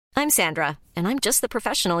I'm Sandra, and I'm just the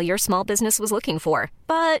professional your small business was looking for.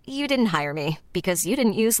 But you didn't hire me because you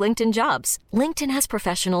didn't use LinkedIn Jobs. LinkedIn has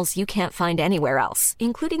professionals you can't find anywhere else,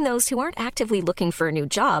 including those who aren't actively looking for a new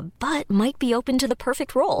job, but might be open to the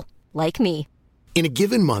perfect role, like me. In a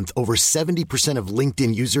given month, over 70% of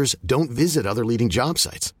LinkedIn users don't visit other leading job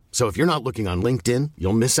sites. So if you're not looking on LinkedIn,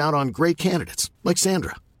 you'll miss out on great candidates like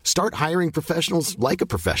Sandra. Start hiring professionals like a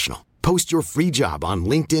professional. Post your free job on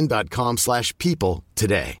linkedin.com/people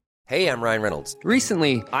today. Hey, I'm Ryan Reynolds.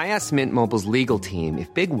 Recently, I asked Mint Mobile's legal team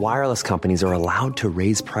if big wireless companies are allowed to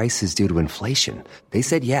raise prices due to inflation. They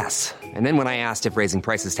said yes. And then when I asked if raising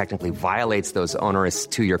prices technically violates those onerous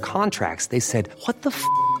two-year contracts, they said, "What the f***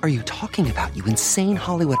 are you talking about, you insane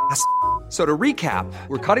Hollywood ass?" So to recap,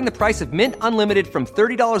 we're cutting the price of Mint Unlimited from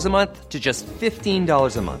 $30 a month to just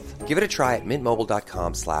 $15 a month. Give it a try at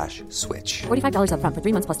mintmobile.com/switch. $45 up front for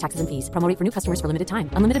 3 months plus taxes and fees. Promo rate for new customers for limited time.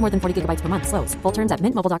 Unlimited more than 40 gigabytes per month. Slows full terms at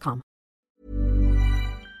mintmobile.com.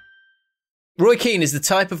 Roy Keane is the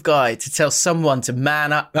type of guy to tell someone to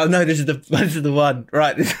man up. Oh no, this is the one.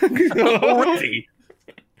 Right. Already?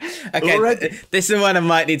 Okay, Already? this is the one I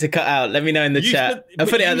might need to cut out. Let me know in the chat. I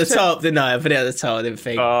put it at the top, didn't I? I put it at the top, I didn't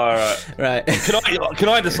think. All right. Right. Can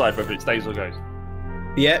I decide whether it stays or goes?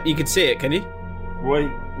 Yeah, you can see it, can you? Roy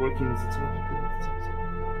Keane is the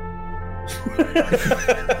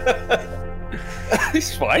type.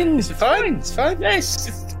 It's fine. It's fine. It's fine.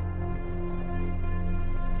 Yes.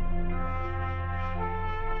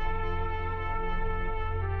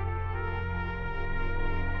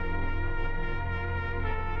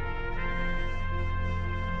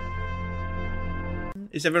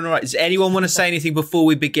 Is everyone all right? Does anyone want to say anything before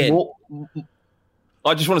we begin?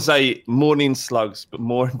 I just want to say morning slugs, but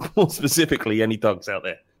more specifically, any dogs out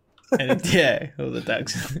there. Yeah, all the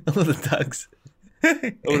dogs. All the dogs. All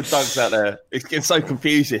the dogs out there. It's getting so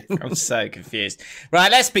confusing. I'm so confused.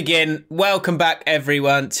 Right, let's begin. Welcome back,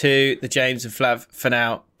 everyone, to the James and Flav For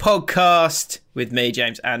Now podcast with me,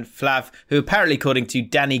 James and Flav, who apparently, according to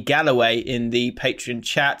Danny Galloway in the Patreon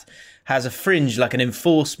chat, has a fringe like an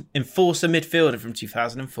enforcer midfielder from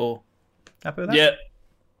 2004. Happy with that? Yeah.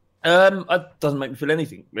 It doesn't make me feel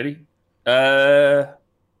anything, really.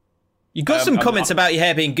 You got some comments about your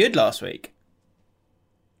hair being good last week.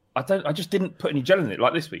 I just didn't put any gel in it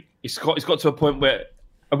like this week. It's got to a point where...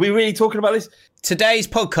 Are we really talking about this? Today's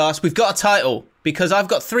podcast, we've got a title because I've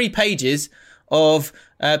got 3 pages of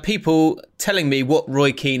people telling me what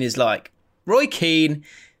Roy Keane is like. Roy Keane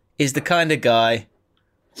is the kind of guy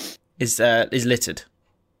is littered.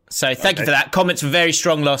 So thank you for that. Comments were very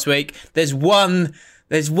strong last week. There's one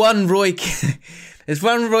Roy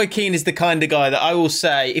Keane is the kind of guy that I will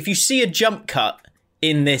say, if you see a jump cut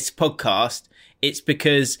in this podcast, it's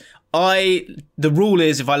because the rule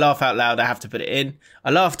is if I laugh out loud, I have to put it in. I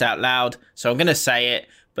laughed out loud, so I'm going to say it.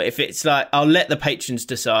 But if it's like, I'll let the patrons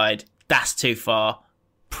decide, that's too far,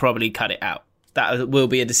 probably cut it out. That will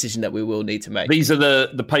be a decision that we will need to make. These are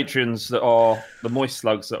the patrons that are the moist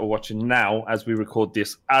slugs that are watching now as we record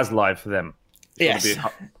this as live for them. Yes.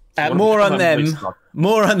 More on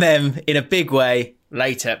them in a big way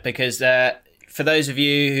later, because for those of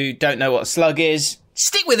you who don't know what a slug is,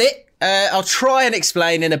 stick with it. I'll try and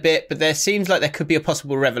explain in a bit, but there seems like there could be a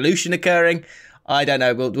possible revolution occurring. I don't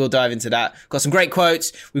know. We'll dive into that. Got some great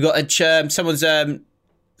quotes. We've got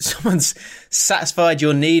someone's satisfied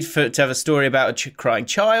your need to have a story about a crying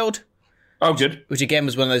child. Oh, good. Which again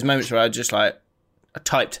was one of those moments where I just I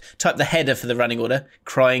typed the header for the running order,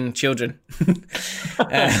 crying children. We've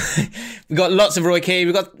got lots of Roy Keane.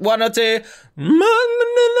 We've got 1 or 2.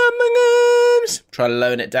 Try to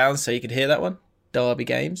lower it down so you could hear that one. Derby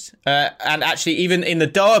games. And actually, even in the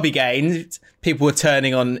Derby games, people were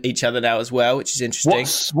turning on each other now as well, which is interesting.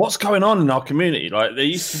 What's going on in our community? Like, they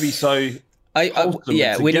used to be so...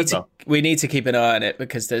 we need to keep an eye on it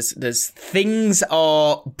because there's things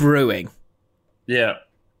are brewing. Yeah.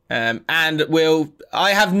 And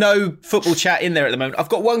I have no football chat in there at the moment. I've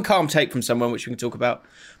got one calm take from someone which we can talk about,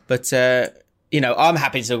 but I'm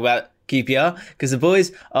happy to talk about QPR because the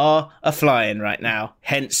boys are flying right now.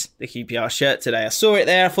 Hence the QPR shirt today. I saw it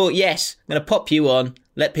there. I thought, yes, I'm going to pop you on,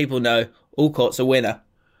 let people know Allcott's a winner.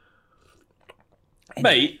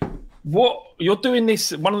 Mate, what you're doing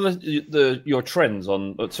this? One of your trends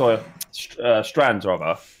on strands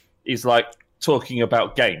rather is like talking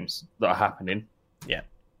about games that are happening. Yeah,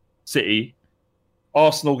 City,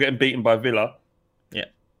 Arsenal getting beaten by Villa. Yeah,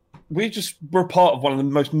 we're part of one of the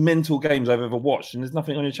most mental games I've ever watched, and there's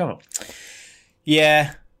nothing on your channel.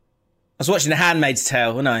 Yeah, I was watching The Handmaid's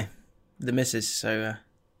Tale, wasn't I? The missus, so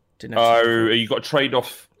didn't have you got to trade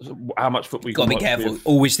off how much football you got to be careful.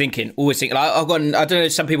 Always thinking. Like, I don't know,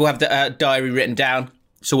 some people have the diary written down.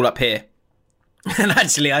 It's all up here. And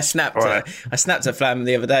actually, I snapped Right. I snapped at Flam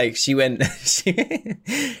the other day. She went,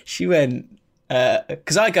 she went,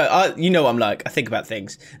 because you know what I'm like, I think about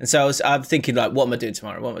things. And so I'm thinking, like, what am I doing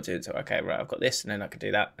tomorrow? What am I doing tomorrow? Okay, right, I've got this, and then I can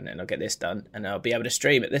do that, and then I'll get this done, and I'll be able to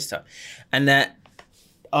stream at this time. And then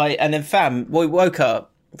Fam, we woke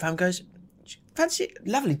up, Fam goes, fancy,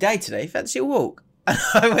 lovely day today, fancy a walk? And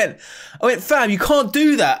I went, Fam, you can't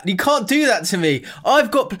do that. You can't do that to me. I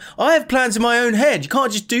have plans in my own head. You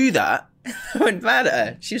can't just do that. I went mad at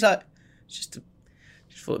her. She was like, just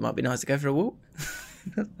thought it might be nice to go for a walk.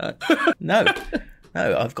 No,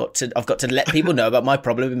 I've got to let people know about my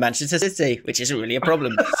problem in Manchester City, which isn't really a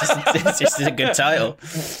problem. It's just a good title.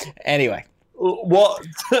 Anyway, so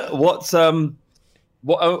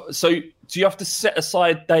do you have to set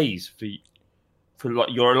aside days for like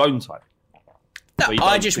your alone time? no,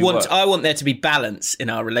 I want there to be balance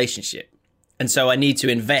in our relationship, and so I need to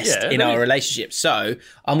invest in our relationship. So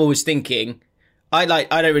I'm always thinking, I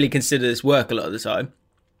don't really consider this work a lot of the time.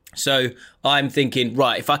 So I'm thinking,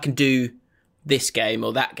 right, if I can do this game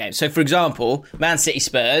or that game. So, for example, Man City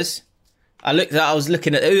Spurs. I was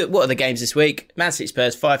looking at what are the games this week. Man City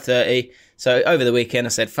Spurs 5:30. So over the weekend, I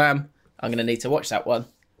said, Fam, I'm going to need to watch that one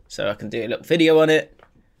so I can do a little video on it.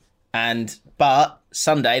 But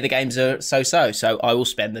Sunday the games are so. So I will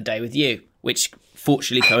spend the day with you, which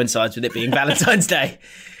fortunately coincides with it being Valentine's Day.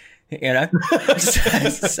 You know,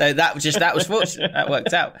 so that was fortunate. That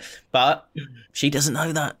worked out, but she doesn't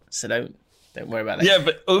know that, so don't worry about that. Yeah,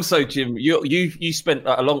 but also, Jim, you spent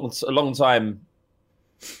a long time.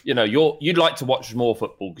 You know, you'd like to watch more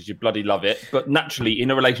football because you bloody love it, but naturally, in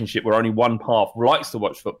a relationship where only one half likes to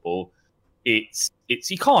watch football, it's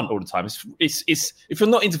you can't all the time. It's if you're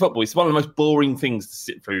not into football, it's one of the most boring things to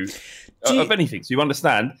sit through of anything. So you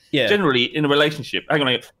understand? Yeah. Generally, in a relationship,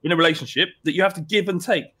 that you have to give and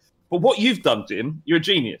take. But what you've done, Jim, you're a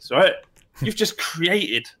genius, right? You've just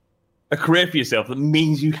created a career for yourself that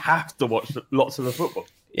means you have to watch lots of the football.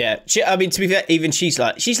 Yeah, I mean, to be fair, even she's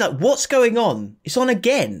like, what's going on? It's on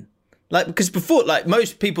again. Like, because before, like,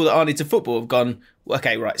 most people that aren't into football have gone,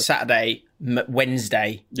 okay, right, Saturday,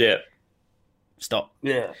 Wednesday. Yeah. Stop.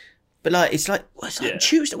 Yeah. But, like, it's like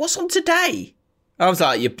Tuesday. What's on today? I was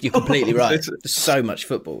like, you're completely right. There's so much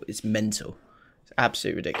football. It's mental. It's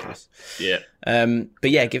absolutely ridiculous. Yeah. But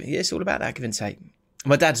yeah, it's all about that give and take.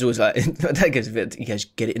 My dad's always like, my dad goes,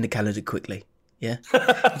 get it in the calendar quickly. Yeah?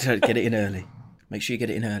 Get it in early. Make sure you get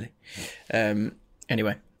it in early.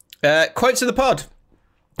 Anyway, quotes of the pod.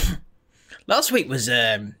 Last week was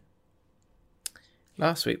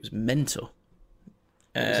mental.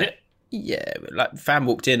 Was it? Yeah, like Fam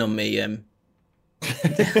walked in on me.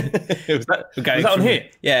 was that on here?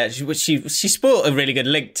 Yeah, she sport a really good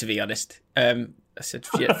link, to be honest. I said,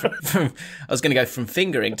 I was going to go from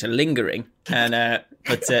fingering to lingering, and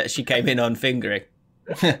but she came in on fingering.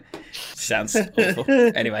 Sounds awful.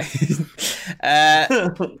 Anyway,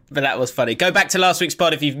 but that was funny. Go back to last week's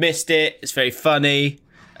pod if you've missed it. It's very funny.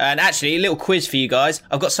 And actually, a little quiz for you guys.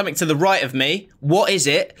 I've got something to the right of me. What is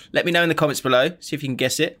it? Let me know in the comments below. See if you can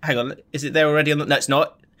guess it. Hang on. Is it there already? No, it's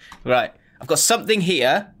not. Right. I've got something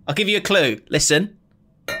here. I'll give you a clue. Listen.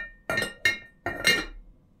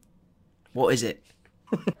 What is it?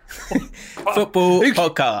 Football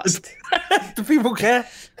podcast. Do people care?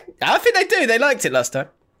 I think they do. They liked it last time.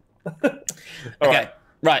 Okay.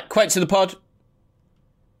 Right. Quotes of the pod.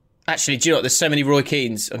 Actually, do you know what? There's so many Roy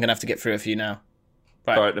Keanes. I'm going to have to get through a few now.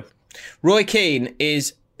 Right. All right. Roy Keane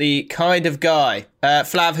is the kind of guy.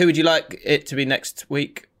 Flav, who would you like it to be next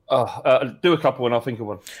week? Do a couple and I'll think of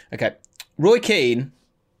one. Okay. Roy Keane.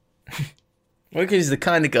 Roy Keane is the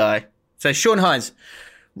kind of guy. So Sean Hines.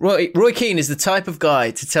 Roy Keane is the type of guy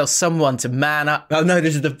to tell someone to man up. Oh no,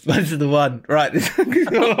 this is the one. Right.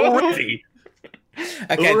 Already?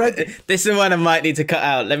 Okay, Already? This is the one I might need to cut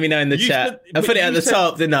out. Let me know in the chat. I put it at the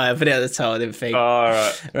top, didn't I? I put it at the top. I didn't think. All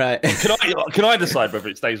right. Right. Can I decide whether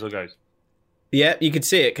it stays or goes? Yeah, you can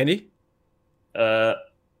see it. Can you?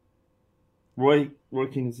 Roy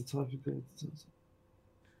Keane is the type of guy.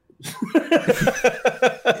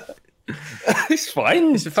 It's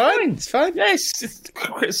fine. It's fine. It's fine. Yeah, it's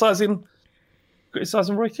criticising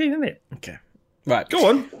Roy Keane, isn't it? Okay. Right. Go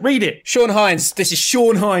on, read it. Sean Hines. This is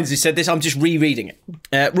Sean Hines who said this. I'm just rereading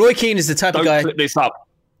it. Roy Keane is the type of guy. Don't flip this up.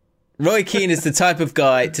 Roy Keane is the type of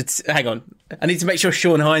guy to... Hang on. I need to make sure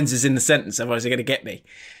Sean Hines is in the sentence, otherwise they're going to get me.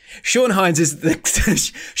 Sean Hines says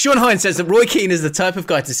that Roy Keane is the type of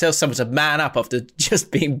guy to tell someone to man up after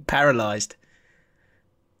just being paralysed.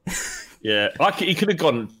 Yeah, he could have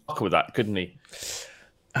gone with that, couldn't he?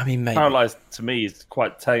 I mean, maybe. Paralysed to me is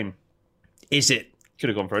quite tame. Is it? Could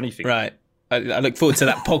have gone for anything. Right. I look forward to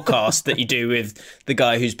that podcast that you do with the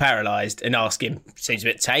guy who's paralysed and ask him. Seems a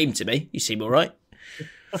bit tame to me. You seem all right.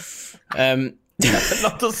 I'm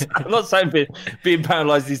not saying being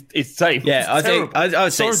paralysed is tame. Yeah, I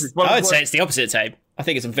would say it's the opposite of tame. I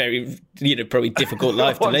think it's a very, probably difficult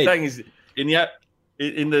life to lead. What I'm saying is, in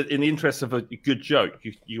the interest of a good joke,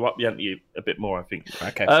 you up the ante a bit more, I think.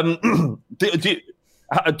 Okay.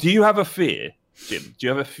 Do you have a fear, Jim? Do you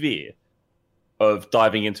have a fear of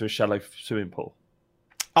diving into a shallow swimming pool?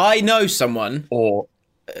 I know someone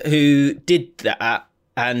who did that,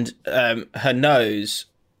 and her nose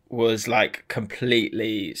was like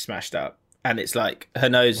completely smashed up, and it's like her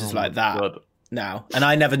nose is like that now. And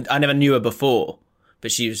I never knew her before,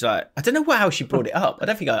 but she was like, I don't know how she brought it up. I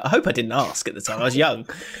hope I didn't ask at the time. I was young.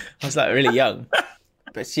 I was like really young,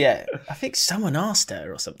 but yeah, I think someone asked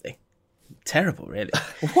her or something. Terrible, really.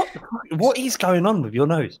 What is going on with your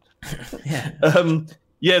nose? Yeah.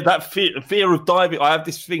 That fear of diving. I have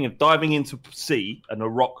this thing of diving into sea and a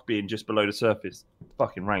rock being just below the surface.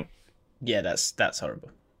 Fucking rank. Yeah, that's horrible.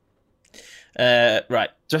 Right.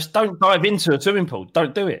 Just don't dive into a swimming pool.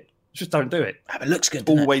 Don't do it. Just don't do it. It looks good.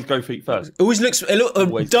 Always go feet first.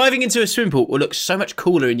 Diving into a swimming pool will look so much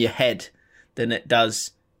cooler in your head than it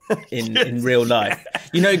does in real life.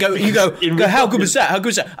 You go, how good was that? How good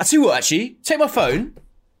was that? I tell you what, actually, take my phone,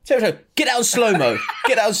 get out of slow-mo.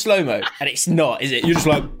 And it's not, is it? You're just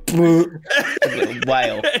like, a little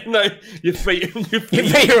whale. No, your feet are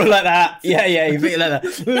all like that. Yeah, your feet are like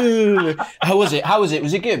that. How was it?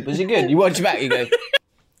 Was it good? You watch it back, you go,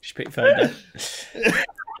 just put your phone down.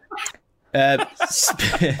 A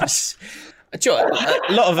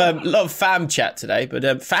lot of fam chat today,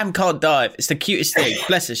 but fam can't dive. It's the cutest thing.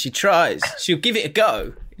 Bless her, she tries. She'll give it a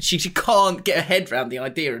go. She can't get her head around the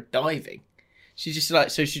idea of diving. She's just like,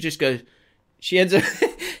 so she just goes. She ends up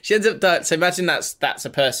diving. So imagine that's a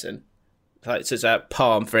person. Like, so it's a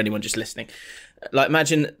palm for anyone just listening. Like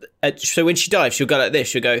imagine. So when she dives, she'll go like this.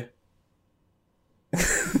 She'll go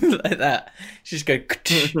like that. She just go.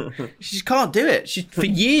 She just can't do it. For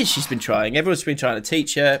years she's been trying. Everyone's been trying to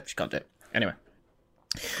teach her. She can't do it. Anyway,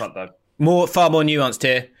 can't dive. Far more nuanced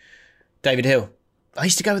here. David Hill. I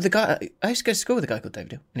used to go to school with a guy called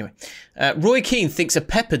David Hill. Anyway, Roy Keane thinks a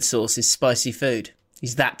peppered sauce is spicy food.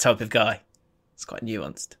 He's that type of guy. It's quite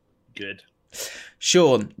nuanced. Good.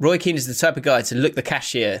 Sean, Roy Keane is the type of guy to look the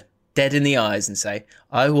cashier dead in the eyes and say,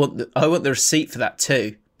 "I want the receipt for that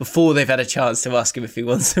too," before they've had a chance to ask him if he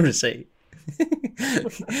wants the receipt.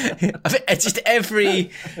 I think just every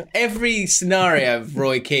scenario of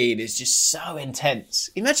Roy Keane is just so intense.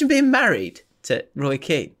 Imagine being married to Roy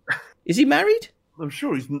Keane. Is he married? I'm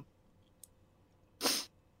sure he's.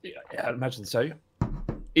 Yeah, I imagine so.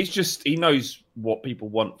 He knows what people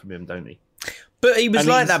want from him, don't he? But he was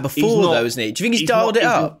like that before, though, isn't he? Do you think he's dialed it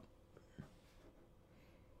up?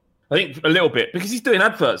 I think a little bit, because he's doing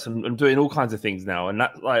adverts and doing all kinds of things now, and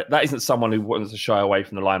that isn't someone who wants to shy away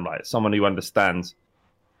from the limelight. It's someone who understands.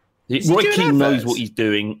 Roy Keane knows what he's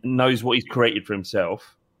doing, knows what he's created for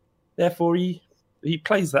himself. Therefore, he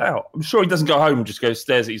plays that out. I'm sure he doesn't go home and just go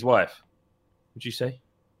stares at his wife. Would you say?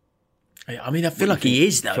 I mean, I feel like he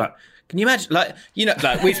is, though. Can you imagine? Like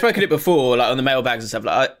we've spoken it before, like on the mailbags and stuff.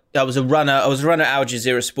 Like I was a runner at Al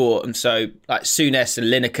Jazeera Sport, and so like Souness and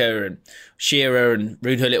Lineker and Shearer and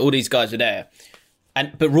Ruud Gullit, all these guys were there.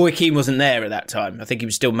 But Roy Keane wasn't there at that time. I think he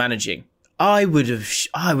was still managing. I would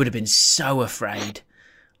have been so afraid.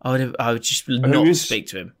 I would just not speak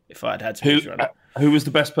to him if I had to be his runner. Who was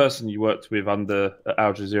the best person you worked with under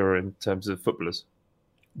Al Jazeera in terms of footballers?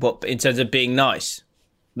 What, in terms of being nice?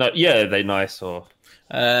 No, yeah, are they nice or?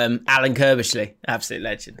 Alan Kirbishley, absolute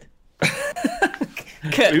legend.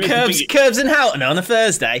 Curbs and Houghton on a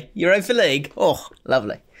Thursday, Europa League. Oh,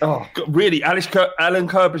 lovely. Oh, God, really? Alan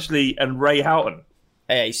Kirbishley and Ray Houghton.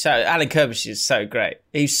 Yeah, Alan Kirbishley is so great.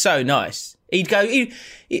 He's so nice. He'd go,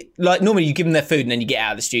 like normally you give him their food and then you get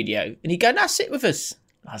out of the studio, and he'd go, "No, sit with us."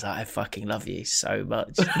 I was like, I fucking love you so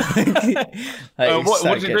much. What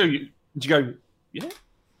did you do? Did you go, yeah?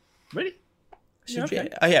 Really? Yeah, okay.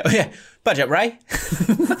 Oh yeah. Budge up, Ray.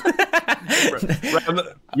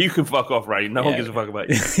 You can fuck off, Ray. No one gives a fuck about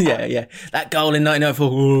you. yeah. That goal in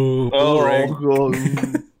 1994.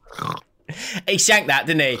 Boring. He shanked that,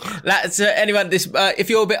 didn't he? That's anyone. If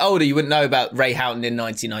you're a bit older, you wouldn't know about Ray Houghton in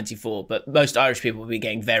 1994. But most Irish people will be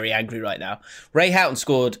getting very angry right now. Ray Houghton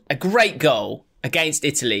scored a great goal against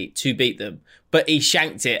Italy to beat them, but he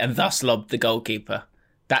shanked it and thus lobbed the goalkeeper.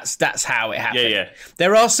 That's how it happened. Yeah.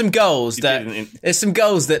 There are some goals there's some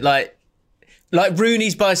goals that like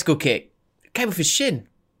Rooney's bicycle kick came off his shin.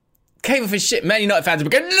 Man United fans will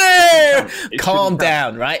be going, no! Calm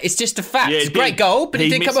down, right? It's just a fact. It's a great goal, but he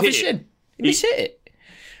did come off his shin. mishit it.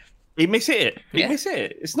 He mishit it. He mishit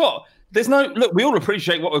it. It's not. There's no look. We all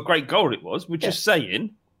appreciate what a great goal it was. We're just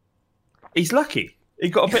saying, he's lucky. He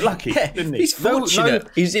got a bit lucky, didn't he? He's fortunate.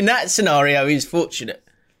 He's in that scenario. He's fortunate.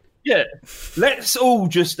 Yeah. Let's all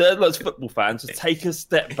just, as football fans, just take a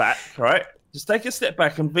step back, right? Just take a step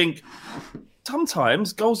back and think.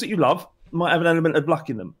 Sometimes goals that you love might have an element of luck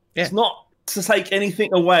in them. Yeah. It's not to take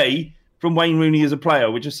anything away from Wayne Rooney as a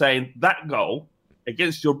player. We're just saying that goal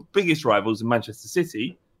against your biggest rivals in Manchester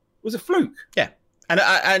City was a fluke. Yeah,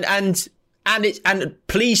 and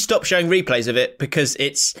please stop showing replays of it because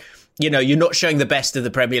it's you're not showing the best of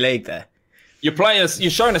the Premier League there. You're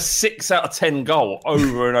showing a 6 out of 10 goal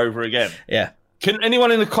over and over again. Yeah. Can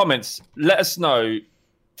anyone in the comments let us know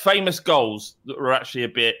famous goals that were actually a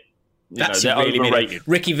bit? That's they're really overrated.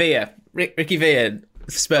 Ricky Villa,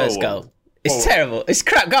 Spurs goal. It's terrible. It's a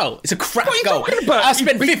crap goal. It's a crap goal. I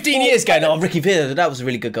spent 15 years going, Ricky Villa, that was a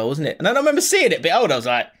really good goal, wasn't it? And then I remember seeing it a bit older. I was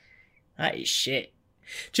like, that is shit.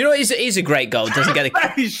 Do you know what is a great goal? It doesn't get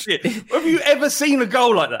that is shit. Have you ever seen a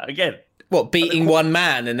goal like that again? What, beating one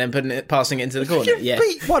man and then passing it into the corner? Yeah.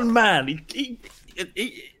 Beat one man.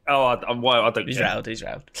 I'm wild. I don't care. He's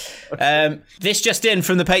round. This just in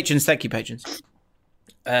from the patrons. Thank you, patrons.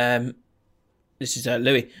 This is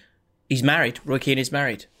Louis. He's married. Roy Keane is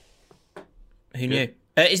married. Who knew?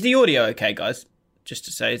 Is the audio okay, guys? Just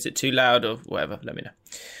to say, is it too loud or whatever? Let me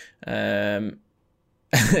know.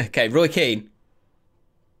 Okay, Roy Keane.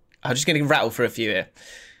 I'm just going to rattle for a few here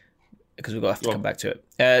because we've got to have to come back to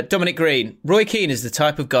it. Dominic Green. Roy Keane is the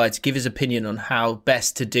type of guy to give his opinion on how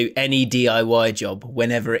best to do any DIY job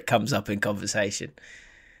whenever it comes up in conversation.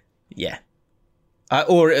 Yeah.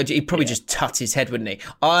 Or he'd probably just tut his head, wouldn't he?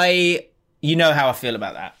 You know how I feel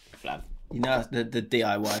about that, Flav. You know the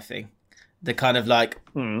DIY thing. The kind of like,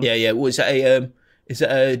 yeah. What is that? Is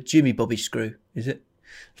that a Jimmy Bobby screw? Is it?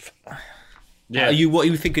 Yeah. What are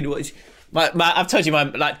you thinking? What is? I've told you,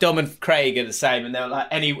 like Dom and Craig are the same, and they're like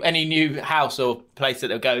any new house or place that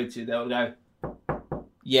they'll go to, they'll go,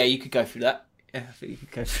 yeah, you could go through that. Yeah, I think you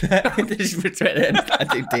could go through that. I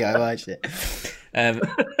do DIY shit.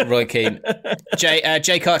 Roy Keane,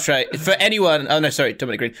 Jay Cartwright. For anyone,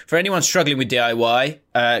 Dominic Green. For anyone struggling with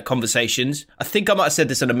DIY conversations, I think I might have said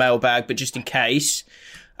this on a mailbag, but just in case,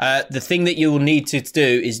 the thing that you will need to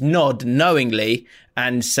do is nod knowingly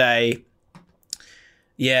and say,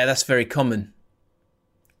 yeah, that's very common.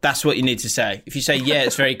 That's what you need to say. If you say, yeah,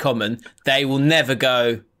 it's very common, they will never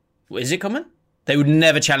go, is it common? They would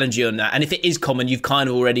never challenge you on that. And if it is common, you've kind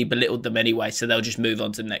of already belittled them anyway, so they'll just move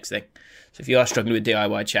on to the next thing. So if you are struggling with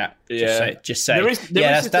DIY chat, just say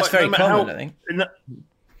that's very common, I think.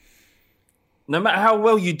 No matter how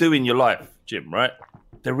well you do in your life, Jim, right?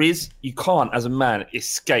 You can't, as a man,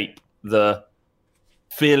 escape the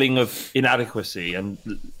feeling of inadequacy and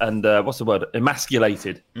what's the word?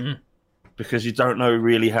 Emasculated. Mm-hmm. Because you don't know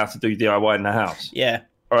really how to do DIY in the house. Yeah.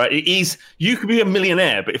 All right. You could be a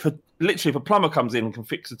millionaire, but if a plumber comes in and can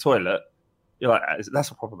fix the toilet, you're like,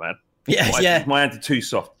 that's a proper man. Yeah. My hands are too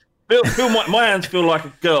soft. My hands feel like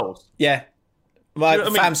a girl's. Yeah. My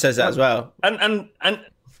fam says that as well. And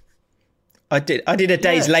I did a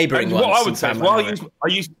day's labouring once. What I would say is, I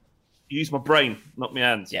use my brain, not my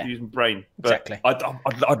hands. Yeah. I use my brain. But exactly.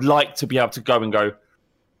 I'd like to be able to go and go,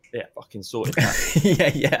 yeah, fucking sort it out.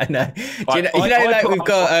 yeah, I know. We've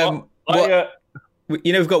got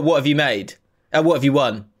we've got what have you made? What have you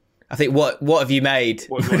won? I think what have you made?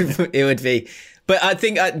 It would be. But I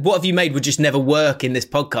think what have you made would just never work in this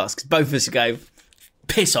podcast because both of us go,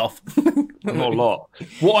 piss off. Not a lot.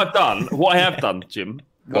 What I have done, Jim,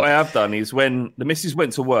 what I have done is when the missus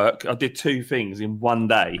went to work, I did 2 things in one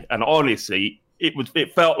day. And honestly,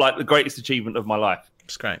 it felt like the greatest achievement of my life.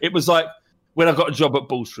 It's great. It was like when I got a job at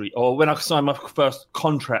Ball Street or when I signed my first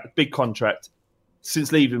big contract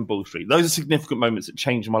since leaving Ball Street. Those are significant moments that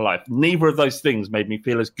changed my life. Neither of those things made me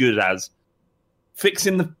feel as good as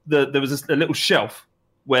fixing there was a little shelf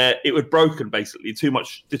where it had broken, basically. Too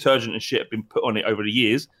much detergent and shit had been put on it over the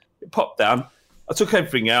years. It popped down. I took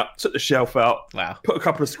everything out, took the shelf out, put a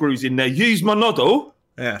couple of screws in there, used my noddle,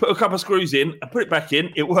 put a couple of screws in, and put it back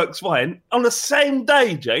in. It works fine. On the same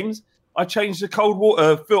day, James, I changed the cold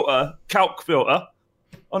water filter, calc filter,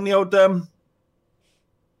 on the old.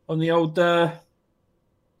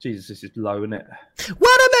 Jesus, this is low, isn't it?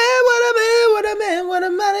 What a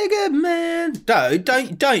mighty good man.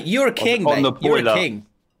 Don't. You're a king, mate.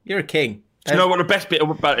 You're a king. Do you know what the best bit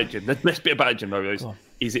about it, Jim? The best bit about it, Jim,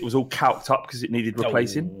 is it was all calked up because it needed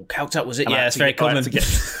replacing. Calked up, was it? Yeah, it's very common.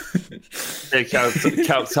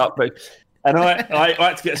 Calked up. But And I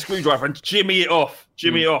had to get a screwdriver and jimmy it off,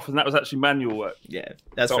 and that was actually manual work. Yeah,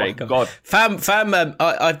 that's Oh, very cool. God. Fam.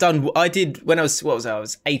 I did when I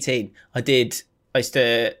was 18. I used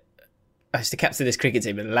to captain this cricket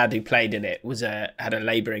team, and the lad who played in it had a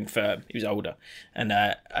labouring firm. He was older, and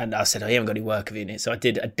I said, I haven't got any work in it, so I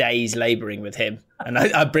did a day's labouring with him, and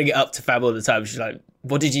I bring it up to Fab all the time. She's like,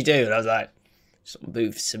 "What did you do?" And I was like, "Just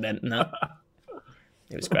move cement and that."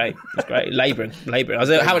 It was great. Labouring. I was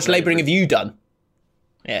like, how much labouring have you done?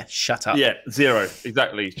 Yeah, shut up. Yeah, 0.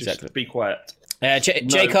 Exactly. Just be quiet.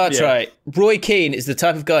 Jay Cartwright. Yeah. Roy Keane is the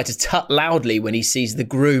type of guy to tut loudly when he sees the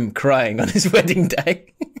groom crying on his wedding day.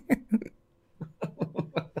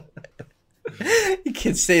 You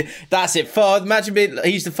can see. That's it. Imagine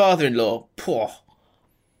he's the father-in-law. Poor.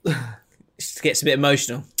 Just gets a bit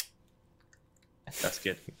emotional. That's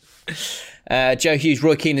good. Joe Hughes,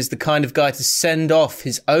 Roy Keane is the kind of guy to send off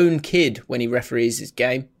his own kid when he referees his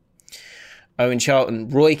game. Owen Charlton,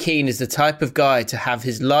 Roy Keane is the type of guy to have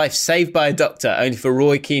his life saved by a doctor, only for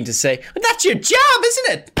Roy Keane to say, well, that's your job,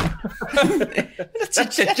 isn't it?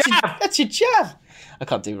 That's your job. I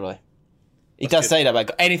can't do Roy. He does say that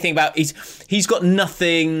about anything about he's got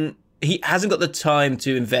nothing. He hasn't got the time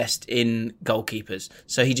to invest in goalkeepers,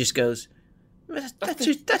 so he just goes, that's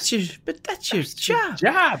your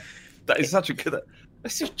job. That is such a good.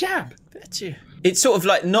 That's your jab. That's you. It's sort of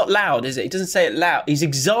like not loud, is it? He doesn't say it loud. He's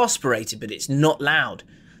exasperated, but it's not loud.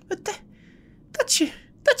 But that's your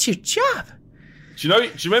job. Do you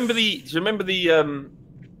remember the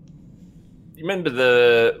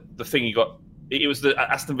thing you got? It was the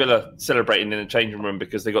Aston Villa celebrating in the changing room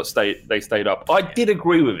because they stayed up. I did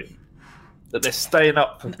agree with it that they're staying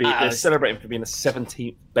up for they're celebrating for being the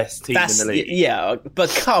 17th best team in the league. Yeah, but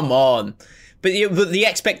come on. But the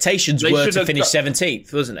expectations were to finish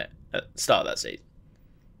 17th, wasn't it, at the start of that season?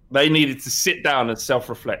 They needed to sit down and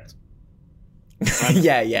self-reflect.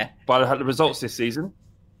 Yeah. By the results this season,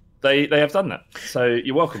 they have done that. So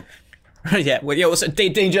you're welcome. Yeah. Well, yeah. Also,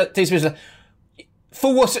 Dean Smith,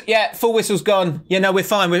 full whistle's gone. Yeah, no, we're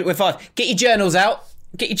fine. We're fine. Get your journals out.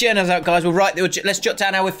 Guys. We'll write. Let's jot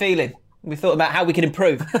down how we're feeling. We thought about how we can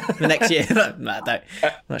improve the next year. No, I don't.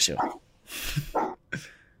 I'm not sure.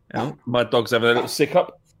 Oh. My dog's having a little sick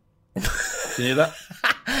up. Can you hear that?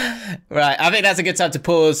 Right, I think that's a good time to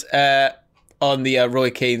pause on the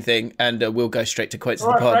Roy Keane thing, and we'll go straight to quotes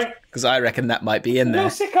of the pod, because I reckon that might be in there. A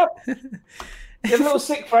little sick up. You're a little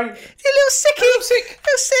sick, Frank. You're a little sicky. A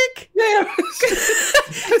little sick. Yeah.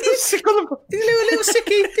 You're sick on the... You're a little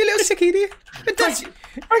sicky. You're a little sicky, do you? But that's...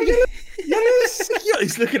 Frank, you're a little sicky.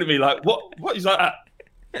 He's looking at me like, what? He's like that.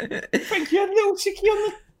 Frank, you're a little sicky on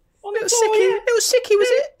the... Little sicky, was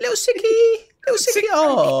it? Little sicky.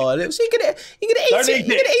 Oh, little sicky. You're gonna eat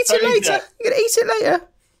it later. You're gonna eat it later.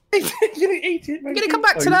 You're gonna eat it. You're gonna come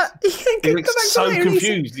back to that. He looks so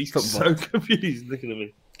confused. He's so confused looking at me.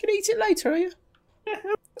 You're gonna eat it later, are you?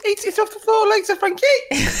 Eat it off the floor later, Frankie.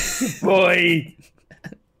 Boy.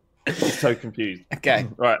 He's so confused. Okay.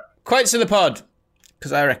 Right. Quotes of the pod,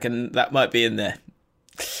 because I reckon that might be in there.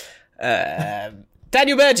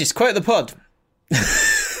 Daniel Burgess, quote of the pod.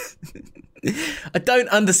 I don't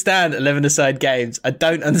understand 11-a-side games. I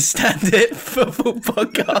don't understand it. Football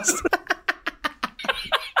podcast.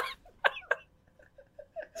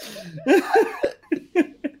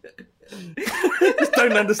 Just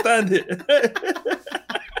don't understand it.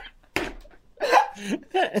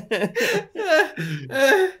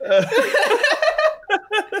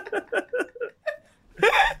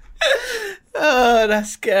 Oh,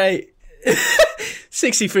 that's great.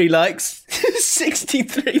 63 likes.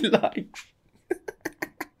 63 likes.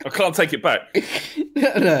 I can't take it back.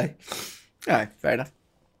 No. All right, fair enough.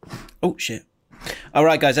 Oh, shit. All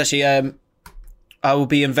right, guys, actually, I will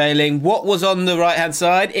be unveiling what was on the right-hand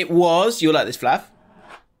side. It was, you'll like this, Flav.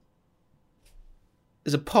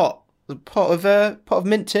 There's a pot of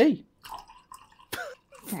mint tea.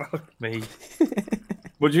 Fuck me.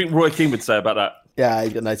 What do you think Roy Keane would say about that? Yeah,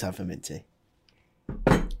 he's got no time for mint tea.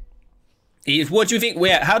 What do you think?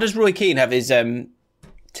 How does Roy Keane have his tea,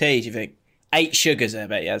 do you think? 8 sugars, I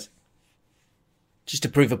bet he has. Just to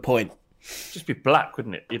prove a point. Just be black,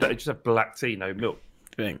 wouldn't it? You'd just have black tea, no milk.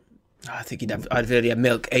 I think I'd really have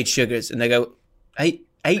milk, 8 sugars, and they go, 8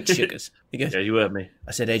 sugars. He goes, yeah, you heard me.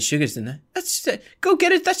 I said 8 sugars, didn't I? Go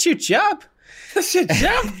get it. That's your job. That's your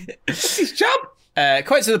job. That's his job.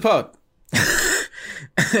 Quotes of the pod.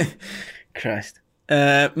 Christ.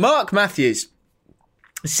 Mark Matthews.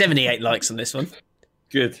 78 likes on this one.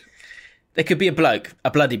 Good. There could be a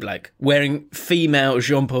bloody bloke, wearing female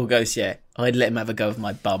Jean-Paul Gaultier. I'd let him have a go with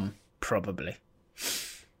my bum. Probably.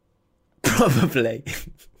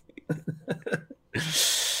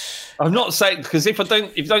 I'm not saying because if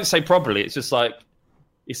you don't say properly, it's just like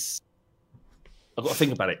I've got to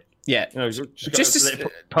think about it. Yeah, just to let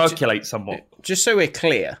it percolate somewhat. Just so we're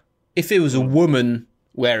clear, if it was a woman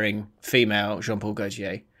wearing female Jean-Paul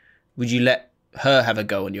Gaultier, would you let her have a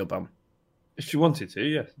go on your bum? If she wanted to,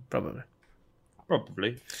 yeah, probably.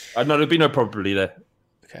 I know there'd be no probably there.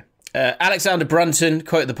 Okay. Alexander Brunton,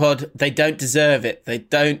 quote the pod, "They don't deserve it. They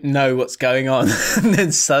don't know what's going on." And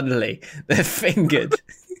then suddenly they're fingered.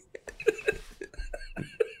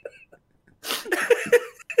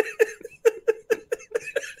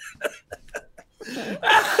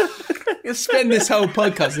 You'll spend this whole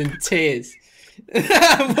podcast in tears.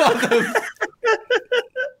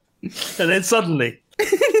 And then suddenly,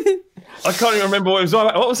 I can't even remember what it was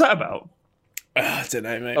about. What was that about? I don't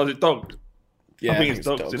know, mate. Oh, was it dogs? Yeah, I think it's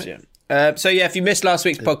dogs, isn't it? Yeah. So yeah, if you missed last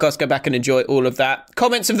week's podcast, go back and enjoy all of that.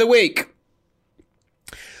 Comments of the week.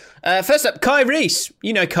 First up, Kai Reese.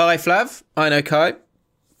 You know Kai, Flav. I know Kai.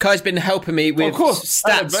 Kai's been helping me with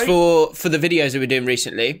stats for the videos that we're doing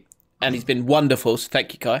recently, and he's been wonderful. So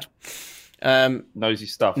thank you, Kai. Knows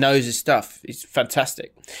his stuff. He's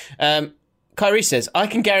fantastic. Kai Reese says, "I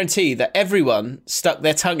can guarantee that everyone stuck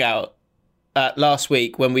their tongue out last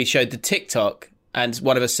week when we showed the TikTok, and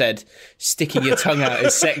one of us said, sticking your tongue out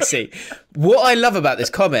is sexy." What I love about this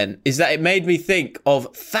comment is that it made me think of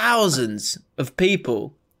thousands of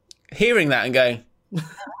people hearing that and going,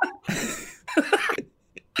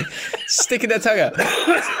 sticking their tongue out.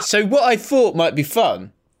 So what I thought might be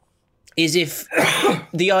fun is if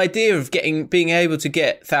the idea of being able to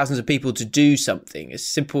get thousands of people to do something as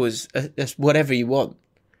simple as whatever you want.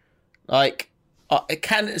 Like, it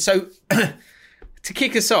can. So to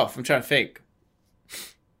kick us off, I'm trying to think.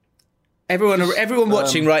 Everyone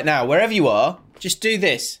watching right now, wherever you are, just do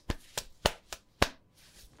this.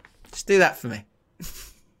 Just do that for me.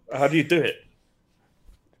 How do you do it?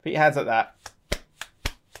 Put your hands like that.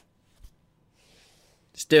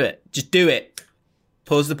 Just do it. Just do it.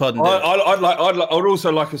 Pause the pod and do it. I'd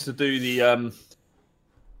also like us to do the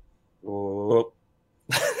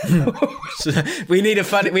we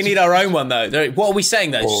need our own one though. What are we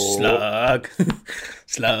saying though? Slug.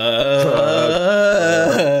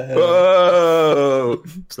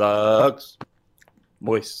 Slugs.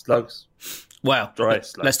 Moist slugs. Wow. Dry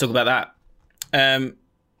slugs. Let's talk about that.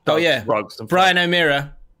 Brian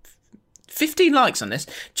O'Meara. 15 likes on this.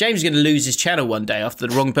 James is going to lose his channel one day after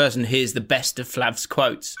the wrong person hears the best of Flav's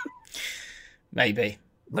quotes. Maybe.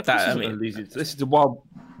 This is the wild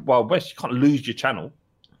west. You can't lose your channel.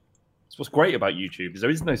 That's what's great about YouTube is there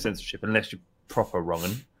is no censorship unless you're proper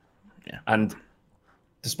wronging. Yeah. And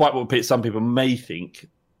despite what some people may think,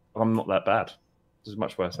 I'm not that bad. There's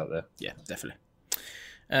much worse out there. Yeah, definitely.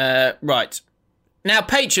 Right. Now,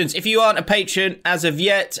 patrons, if you aren't a patron as of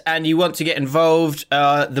yet and you want to get involved,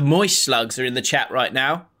 the Moist Slugs are in the chat right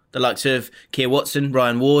now. The likes of Keir Watson,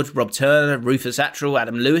 Ryan Ward, Rob Turner, Rufus Attrell,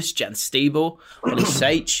 Adam Lewis, Jan Steeble, Ollie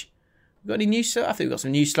Sage. Got any new slugs? I think we've got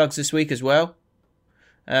some new slugs this week as well.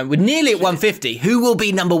 We're nearly at 150. Who will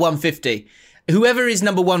be number 150? Whoever is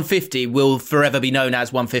number 150 will forever be known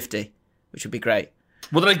as 150, which would be great.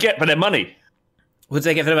 What do they get for their money? What do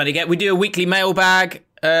they get for their money? We do a weekly mailbag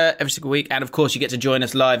every single week, and of course you get to join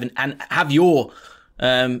us live and have your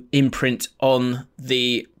imprint on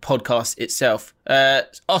the podcast itself.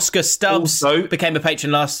 Oscar Stubbs became a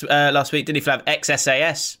patron last week, didn't he, Flav?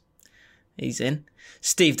 XSAS. He's in.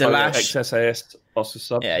 Steve Delash. XSAS, Oscar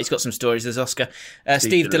Stubbs. Yeah, he's got some stories, there's Oscar.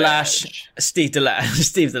 Steve Delash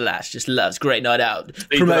just loves Great Night Out.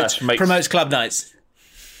 Promotes club nights.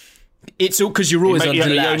 It's all because you're always on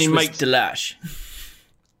Delash.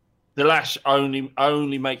 Delash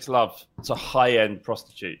only makes love to high-end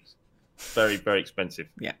prostitutes. Very, very expensive.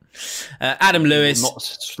 Yeah. Adam Lewis. He will not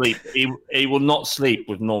sleep. He will not sleep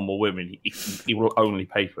with normal women. He will only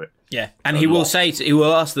pay for it. Yeah. And he will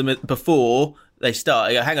ask them before they start,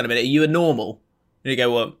 he go, hang on a minute, are you a normal? And you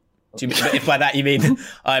go, well, do you mean, if by that you mean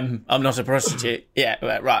I'm not a prostitute? Yeah,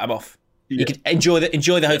 right, I'm off. Yeah. You can enjoy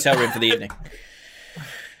the hotel room for the evening.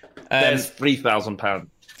 There's £3,000.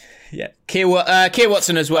 Yeah, Keir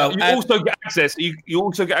Watson as well. You also get access. You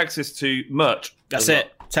also get access to merch. That's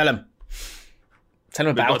it. Well. Tell them about it.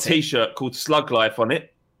 We've got a T-shirt called Slug Life on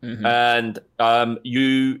it, and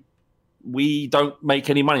we don't make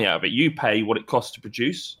any money out of it. You pay what it costs to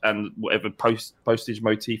produce and whatever postage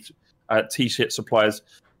motif T-shirt suppliers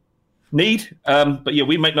need. But yeah,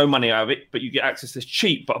 we make no money out of it. But you get access to this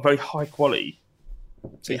cheap but very high quality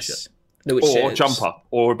T-shirt. Yes. Or a jumper,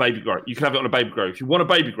 or a baby grow. You can have it on a baby grow. If you want a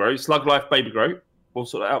baby grow, Slug Life baby grow, we'll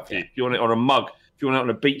sort it out for you. If you want it on a mug, if you want it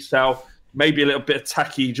on a beach towel, maybe a little bit of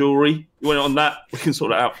tacky jewellery. You want it on that? We can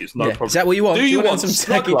sort it out. It's no problem. Is that what you want? Do you want some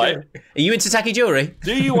Slug tacky Life? jewelry? Are you into tacky jewelry?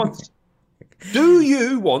 Do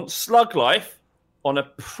you want Slug Life on a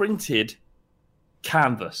printed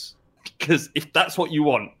canvas? Because if that's what you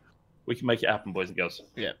want, we can make it happen, boys and girls.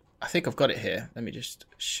 Yeah, I think I've got it here. Let me just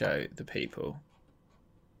show the people.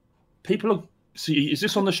 People are. See, is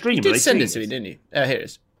this on the stream? You did send it to me, didn't you? Oh, here it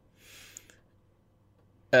is.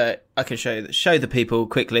 I can show the people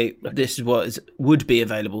quickly. This is what would be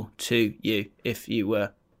available to you if you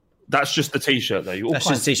were. That's just the T-shirt, though. That's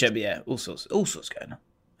just a T-shirt, but yeah, all sorts going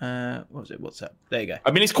on. What was it? What's that? There you go.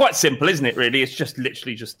 I mean, it's quite simple, isn't it? Really, it's just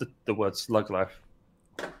literally just the word "Slug Life"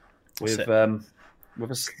 with a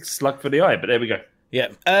slug for the eye. But there we go.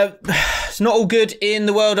 Yeah, it's not all good in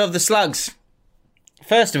the world of the slugs.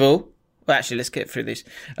 First of all. Well, actually, let's get through these.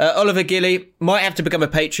 Oliver Gilly might have to become a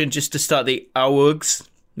patron just to start the AWUGS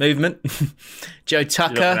movement. Joe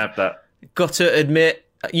Tucker. You're not gonna have that. Got to admit,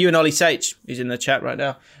 you and Ollie Sage, who's in the chat right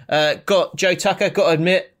now. Joe Tucker, got to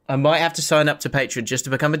admit, I might have to sign up to Patreon just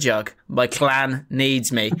to become a jug. My clan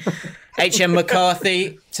needs me. H.M.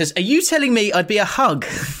 McCarthy says, are you telling me I'd be a hug?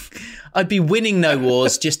 I'd be winning no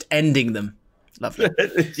wars, just ending them. Lovely.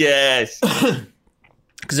 Yes.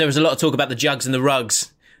 Because there was a lot of talk about the jugs and the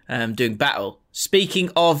rugs. Doing battle. Speaking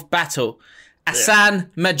of battle,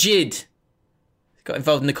 Asan Majid got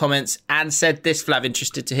involved in the comments and said this, Flav,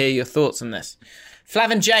 interested to hear your thoughts on this.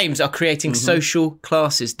 Flav and James are creating social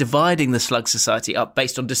classes, dividing the slug society up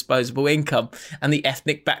based on disposable income and the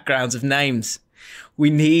ethnic backgrounds of names. We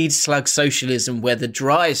need slug socialism where the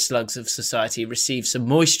driest slugs of society receive some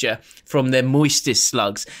moisture from their moistest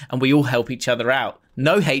slugs and we all help each other out.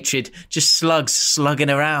 No hatred, just slugs slugging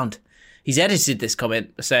around. He's edited this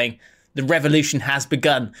comment saying, the revolution has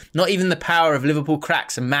begun. Not even the power of Liverpool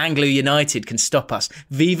Cracks and Manglu United can stop us.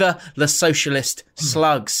 Viva la socialist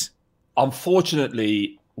slugs.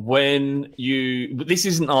 Unfortunately, this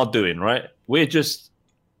isn't our doing, right? We're just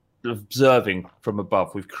observing from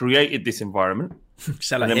above. We've created this environment.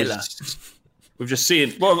 Sound like Hitler. We've just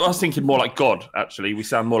seen, well, I was thinking more like God, actually. We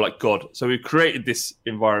sound more like God. So we've created this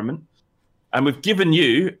environment. And we've given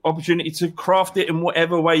you opportunity to craft it in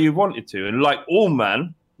whatever way you wanted to. And like all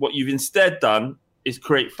man, what you've instead done is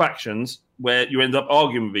create factions where you end up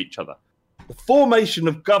arguing with each other. The formation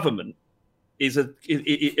of government is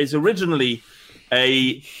originally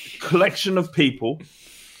a collection of people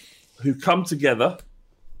who come together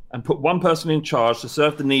and put one person in charge to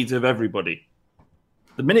serve the needs of everybody.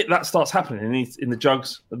 The minute that starts happening in the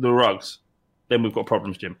jugs and the rugs, then we've got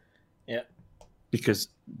problems, Jim. Yeah. Because...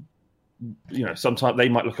 sometimes they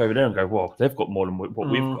might look over there and go, well, they've got more than what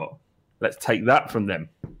we've got. Let's take that from them.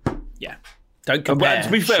 Yeah. Don't compare. But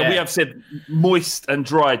to be fair, we have said moist and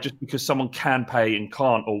dry just because someone can pay and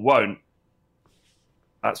can't or won't.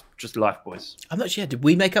 That's just life, boys. I'm not sure. Did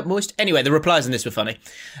we make up moist? Anyway, the replies on this were funny.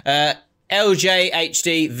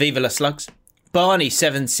 LJHD, Viva la Slugs.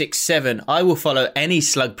 Barney767, I will follow any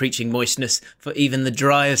slug preaching moistness for even the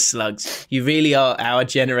driest slugs. You really are our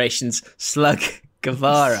generation's slug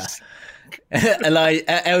Guevara.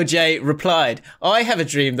 LJ replied, I have a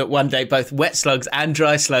dream that one day both wet slugs and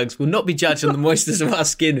dry slugs will not be judged on the moistness of our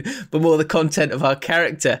skin, but more the content of our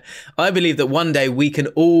character. I believe that one day we can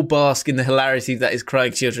all bask in the hilarity that is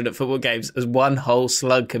crying children at football games as one whole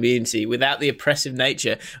slug community without the oppressive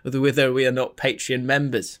nature of whether we are not Patreon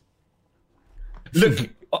members. Look,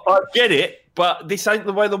 I get it, but this ain't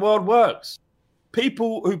the way the world works.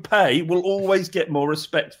 People who pay will always get more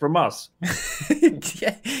respect from us.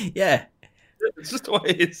 Yeah. It's just the way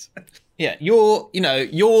it is. Yeah, you're.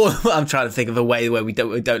 I'm trying to think of a way where we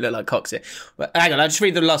don't look like cocks here. But hang on, I'll just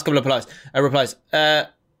read the last couple of replies.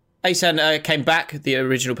 Asan came back, the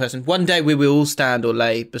original person. One day we will all stand or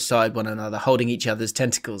lay beside one another, holding each other's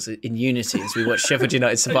tentacles in unity as we watch Sheffield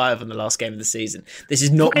United survive on the last game of the season. This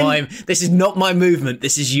is not my movement.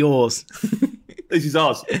 This is yours. This is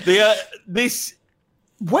ours.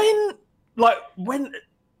 When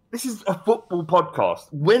this is a football podcast,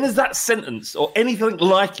 when has that sentence or anything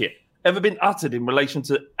like it ever been uttered in relation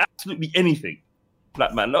to absolutely anything?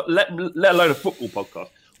 That man, let alone a football podcast.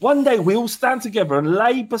 One day we all stand together and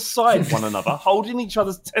lay beside one another, holding each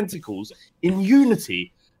other's tentacles in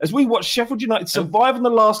unity as we watch Sheffield United survive in the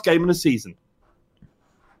last game of the season.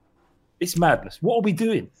 It's madness. What are we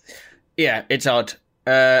doing? Yeah, it's odd.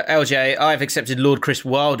 LJ, I've accepted Lord Chris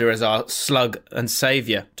Wilder as our slug and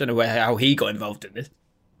saviour. Don't know how he got involved in this.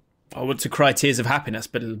 I want to cry tears of happiness,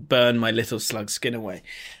 but it'll burn my little slug skin away.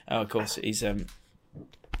 Oh, of course, he's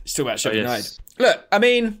still about Sheffield United. Look, I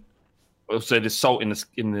mean... Also, there's salt in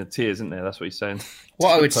the tears, isn't there? That's what he's saying.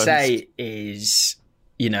 What I would say is,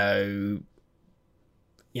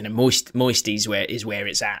 moisty is where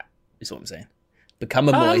it's at. Is what I'm saying. Become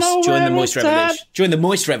a moist. Join the moist revolution. Join the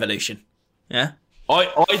moist revolution. Yeah.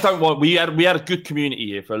 I don't want. We had a good community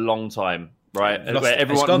here for a long time, right? Where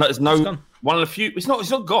everyone there's no one of the few. It's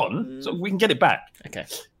not gone. So we can get it back. Okay.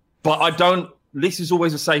 But I don't. This is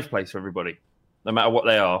always a safe place for everybody, no matter what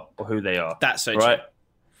they are or who they are. That's so right. True.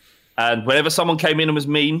 And whenever someone came in and was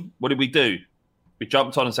mean, what did we do? We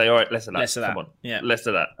jumped on and say, "All right, less of that. Come on, less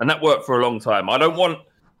of that." And that worked for a long time. I don't want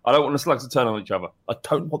the slugs to turn on each other. I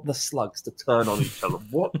don't want the slugs to turn on each other.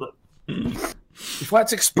 What the? If I had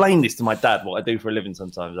to explain this to my dad, what I do for a living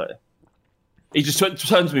sometimes, he just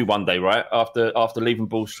turned to me one day, right, after leaving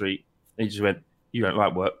Ball Street, and he just went, "You don't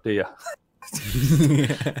like work, do you?"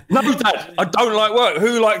 No, Dad, I don't like work.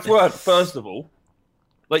 Who likes work, first of all?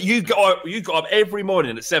 Like, you got up every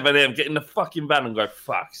morning at 7 a.m, get in the fucking van and go,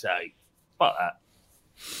 fuck's sake, fuck that.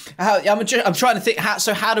 I'm trying to think,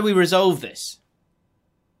 how do we resolve this?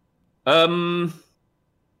 All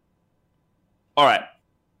right.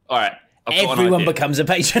 Everyone becomes a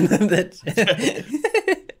patron.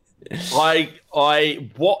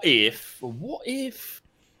 What if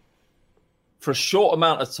for a short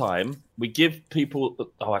amount of time we give people?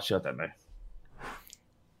 Oh, actually, I don't know.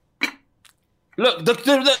 Look,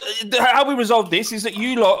 how we resolve this is that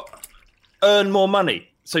you lot earn more money,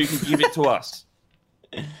 so you can give it to us.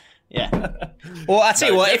 Yeah. Well, I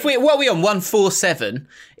tell you what. What are we on 147?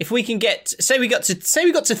 If we can get, say we got to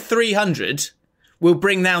 300, we'll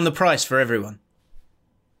bring down the price for everyone.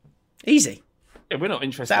 Easy. Yeah, we're not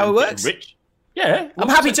interested. Is that how it works? Rich. Yeah, I'm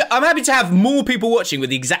happy to have more people watching with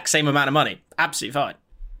the exact same amount of money. Absolutely fine.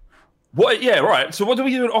 What? Yeah, right. So what do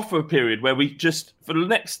we do an offer period where we just for the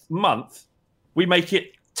next month we make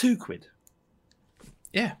it £2?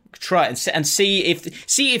 Yeah, try it and see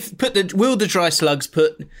if will the dry slugs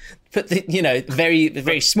put the very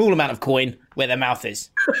very small amount of coin where their mouth is.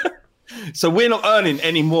 So we're not earning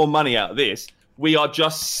any more money out of this. We are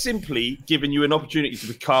just simply giving you an opportunity to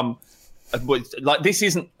become like this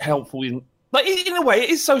isn't helpful in a way it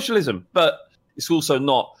is socialism, but it's also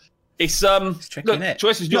not. It's tricky, look, isn't it?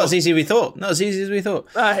 Choice is not as easy as we thought.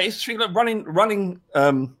 It's tricky. Like running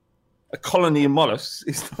a colony of mollusks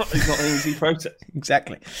is not an easy process.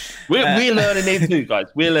 Exactly. We're learning here too, guys.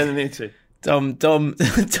 We're learning here too. Tom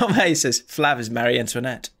Hayes says Flav is Marie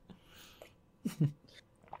Antoinette.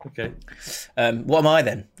 Okay. What am I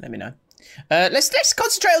then? Let me know. Let's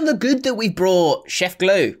concentrate on the good that we brought. Chef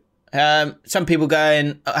Glue. Some people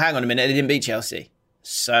going, hang on a minute, they didn't beat Chelsea.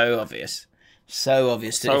 So obvious.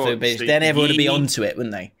 Then everyone would be onto it,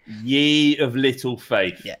 wouldn't they? Ye of little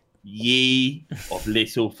faith. Yeah. Ye of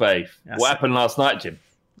little faith. What happened last night, Jim?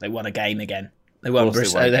 They won a game again. They won a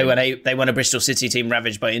Bristol City team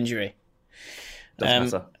ravaged by injury. Doesn't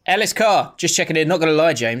matter. Ellis Carr, just checking in. Not going to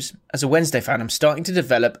lie, James. As a Wednesday fan, I'm starting to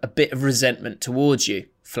develop a bit of resentment towards you,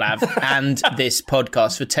 Flav, and this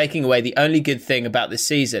podcast for taking away the only good thing about this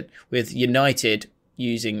season, with United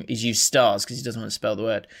he's used stars because he doesn't want to spell the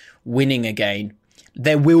word, winning again.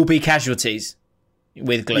 There will be casualties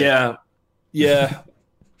with Glue. Yeah.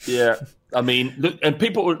 I mean, look, and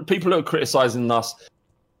people who are criticising us,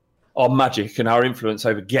 our magic and our influence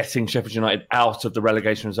over getting Sheffield United out of the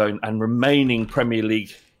relegation zone and remaining Premier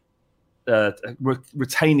League,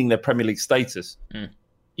 retaining their Premier League status.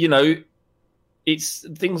 You know,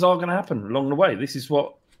 things are going to happen along the way. This is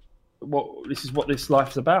what this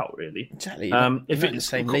life's about, really. Exactly. If it's in the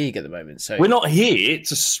same league at the moment, so we're not here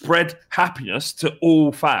to spread happiness to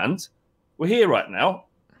all fans. We're here right now.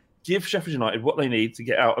 Give Sheffield United what they need to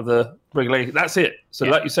get out of the relegation. That's it. So,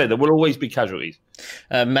 like you say, there will always be casualties.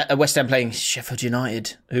 West Ham playing Sheffield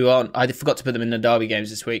United, who aren't. I forgot to put them in the derby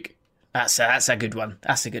games this week. That's a good one.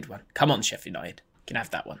 That's a good one. Come on, Sheffield United, you can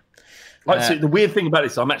have that one. So the weird thing about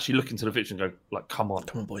this, I'm actually looking to the fixture and go, like, come on,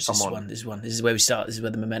 boys, this is one. This is where we start. This is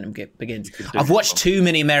where the momentum begins. I've watched too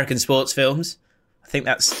many American sports films. I think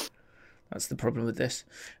that's the problem with this.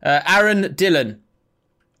 Aaron Dillon.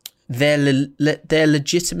 They're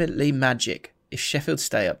legitimately magic if Sheffield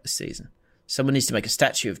stay up this season. Someone needs to make a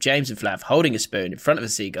statue of James and Flav holding a spoon in front of a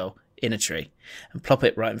seagull in a tree and plop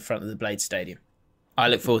it right in front of the Blade Stadium. I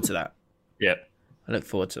look forward to that. Yeah. I look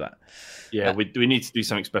forward to that. Yeah, we need to do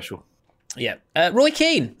something special. Yeah. Roy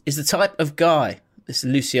Keane is the type of guy, this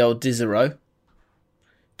Lucio Dizzero,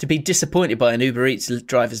 to be disappointed by an Uber Eats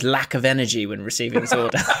driver's lack of energy when receiving his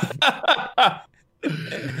order.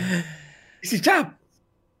 It's his job.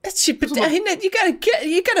 That's your,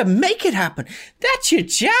 you gotta make it happen. That's your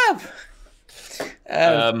job.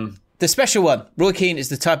 The special one. Roy Keane is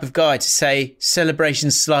the type of guy to say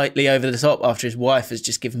celebrations slightly over the top after his wife has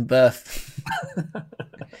just given birth.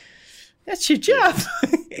 That's your job.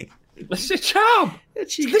 That's a child.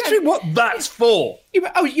 That's It's literally what that's for. You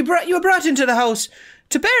were brought into the house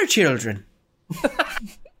to bear children.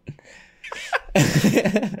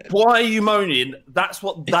 Why are you moaning? That's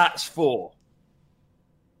what that's for.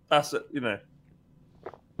 That's it,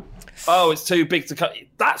 Oh, it's too big to cut.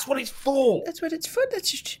 That's what it's for. That's what it's for.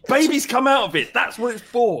 Babies come out of it. That's what it's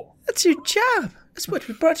for. That's your job. That's what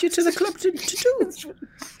we brought you to the club to do.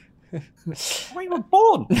 That's why you were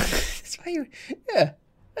born. That's why you. Yeah.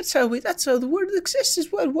 That's how the world exists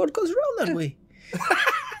as well. The world goes round that way.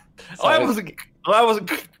 I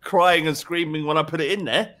wasn't crying and screaming when I put it in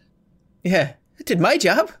there. Yeah, I did my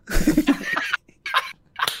job. I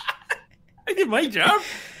did my job.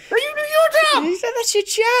 You do your job. He said that's your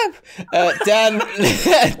job.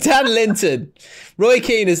 Dan Linton. Roy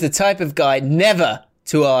Keane is the type of guy never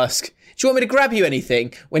to ask, do you want me to grab you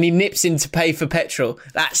anything when he nips in to pay for petrol?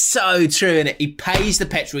 That's so true, innit? He pays the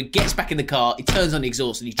petrol, he gets back in the car, he turns on the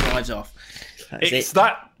exhaust and he drives off.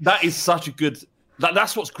 That is such a good...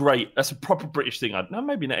 That's what's great. That's a proper British thing. No,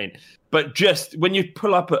 maybe not ain't. But just when you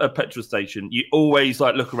pull up at a petrol station, you always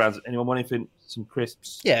look around. Anyone want anything? Some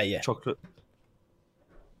crisps? Yeah. Chocolate?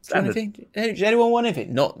 Anything? Does anyone want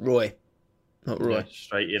anything? Not Roy. Yeah,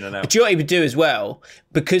 straight in and out. Do you know what he would do as well?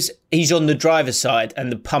 Because he's on the driver's side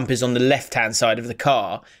and the pump is on the left-hand side of the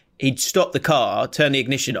car, he'd stop the car, turn the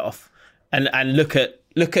ignition off, and look at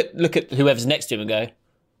whoever's next to him and go,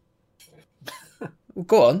 well,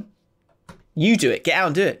 go on. You do it. Get out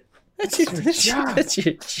and do it. That's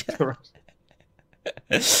your job.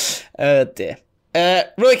 Oh, dear.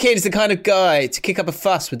 Roy Keane is the kind of guy to kick up a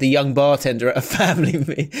fuss with the young bartender at a family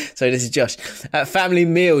meal. Sorry, this is Josh. At a family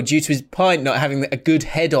meal due to his pint not having a good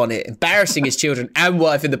head on it, embarrassing his children and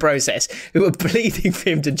wife in the process, who were pleading for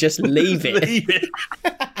him to just leave it.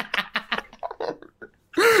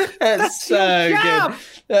 That's so good.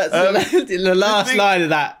 That's the last line of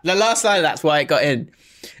that. The last line of that's why it got in.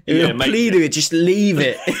 You're pleading it, just leave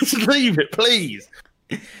it. Just leave it, please.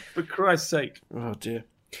 For Christ's sake. Oh dear.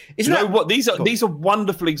 What these are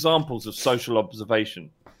wonderful examples of social observation.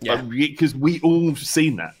 Yeah, because we all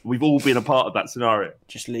seen that. We've all been a part of that scenario.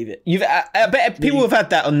 Just leave it. I bet people have had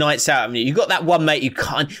that on nights out. Haven't you? You've got that one mate you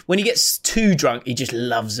can't. When he gets too drunk, he just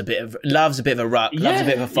loves a bit of a ruck, loves a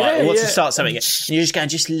bit of a fight, or wants to start something. And you're just going,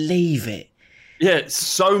 just leave it. Yeah,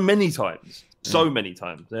 so many times.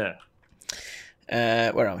 Yeah.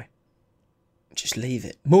 Where are we? Just leave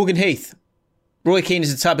it. Morgan Heath. Roy Keane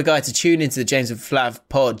is the type of guy to tune into the James and Flav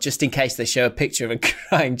pod just in case they show a picture of a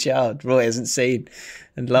crying child Roy hasn't seen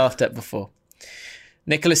and laughed at before.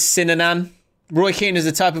 Nicholas Sinanan. Roy Keane is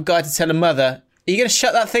the type of guy to tell a mother, are you going to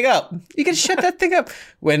shut that thing up? You're going to shut that thing up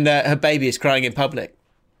when her baby is crying in public.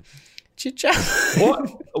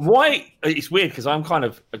 What? Why? It's weird because I'm kind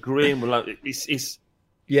of agreeing with it's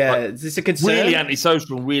yeah, is this a concern? Really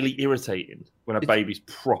antisocial and really irritating when a baby's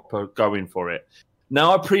proper going for it.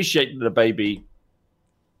 Now, I appreciate that the baby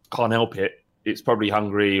can't help it. It's probably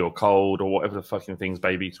hungry or cold or whatever the fucking things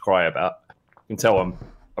babies cry about. You can tell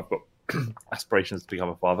I've got aspirations to become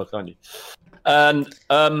a father, can't you? And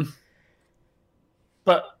but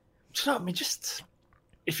do you know what I mean? Just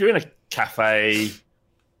if you're in a cafe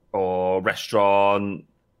or restaurant,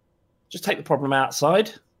 just take the problem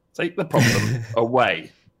outside. Take the problem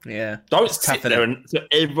away. Yeah. Don't sit there and so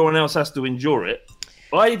everyone else has to endure it.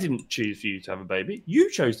 I didn't choose for you to have a baby.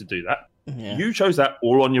 You chose to do that. Yeah. You chose that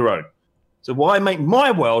all on your own. So why make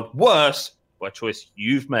my world worse by a choice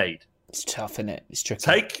you've made? It's tough, isn't it? It's tricky.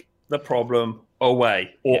 Take the problem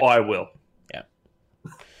away, or I will. Yeah.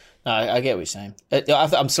 No, I get what you're saying.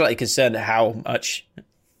 I'm slightly concerned at how much,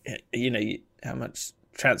 how much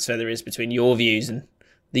transfer there is between your views and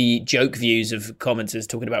the joke views of commenters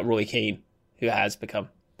talking about Roy Keane, who has become a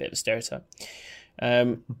bit of a stereotype.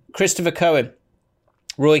 Christopher Cohen.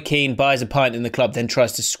 Roy Keane buys a pint in the club, then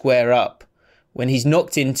tries to square up when he's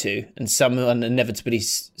knocked into and someone inevitably...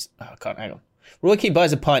 hang on. Roy Keane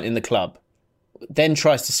buys a pint in the club, then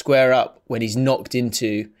tries to square up when he's knocked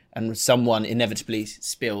into and someone inevitably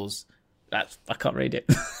spills... I can't read it.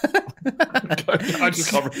 I just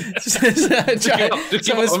can't read it.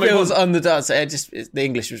 Someone spills on the dance. The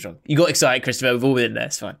English was wrong. You got excited, Christopher. We've all been there.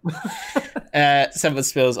 It's fine. Someone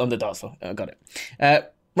spills on the dance floor. I got it.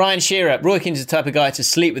 Ryan Shearer. Roy Keane is the type of guy to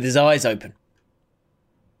sleep with his eyes open.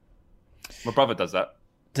 My brother does that.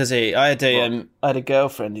 Does he? I had a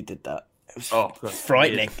girlfriend who did that. It was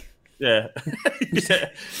frightening. Yeah. Yeah.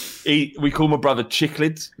 We call my brother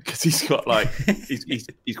Chicklid because he's got he's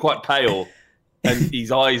quite pale and his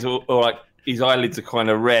eyes are like his eyelids are kind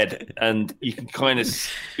of red and you can kind of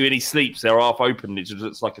when he sleeps they're half open. It just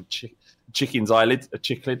looks like a chicken's eyelid, a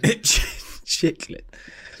chicklid. Chicklid.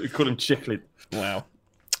 So we call him Chicklid. Wow.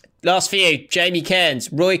 Last for you, Jamie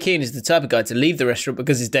Cairns. Roy Keane is the type of guy to leave the restaurant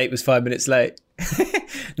because his date was 5 minutes late.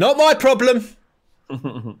 Not my problem.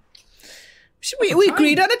 we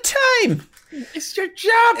agreed on a time. It's your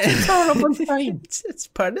job to turn up on time. It's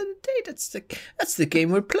part of the date. That's the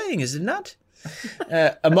game we're playing, is it not?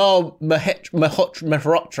 Amal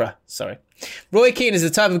Mehrotra. Sorry. Roy Keane is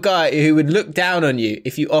the type of guy who would look down on you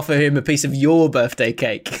if you offer him a piece of your birthday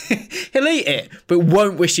cake. He'll eat it, but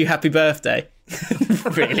won't wish you happy birthday.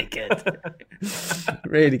 Really good.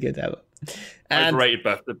 Really good, Emma. Overrated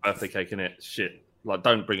birthday cake, innit? Shit. Like,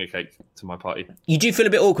 don't bring a cake to my party. You do feel a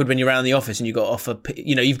bit awkward when you're around the office and you've got to offer,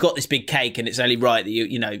 you've got this big cake and it's only right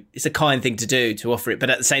that it's a kind thing to do to offer it, but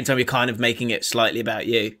at the same time you're kind of making it slightly about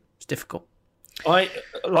you. It's difficult. Like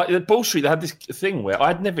at Ball Street, they had this thing where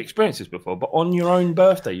I'd never experienced this before, but on your own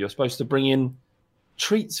birthday, you're supposed to bring in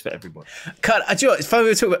treats for everybody. Do you know what? It's funny, we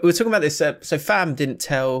were talking about this. So Fam didn't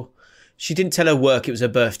tell her work it was her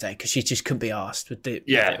birthday because she just couldn't be asked.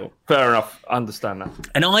 Fair enough. I understand that.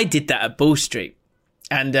 And I did that at Ball Street.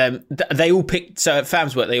 And they all picked. So at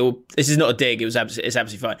Fam's work, this is not a dig. It's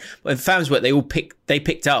absolutely fine. But at Fam's work, they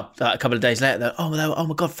picked up like, a couple of days later. Oh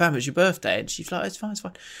my God, Fam, it's your birthday, and she's like, it's fine.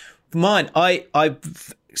 For mine, I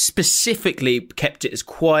specifically kept it as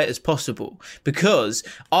quiet as possible because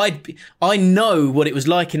I know what it was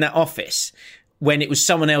like in that office when it was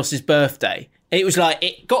someone else's birthday. It was like,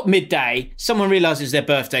 it got midday, someone realised it was their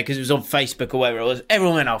birthday because it was on Facebook or whatever it was.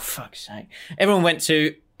 Everyone went, oh, fuck's sake. Everyone's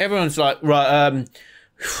like, right,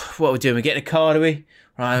 what are we doing? We're getting a card, are we?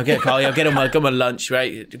 Right, I'll get a card. I'll get on my lunch,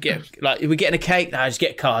 right? Are we getting a cake? No, just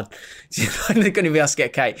get a card. They're going to be asked to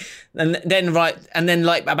get a cake. And then like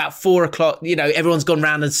about 4 o'clock, everyone's gone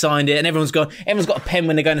round and signed it, and everyone's got a pen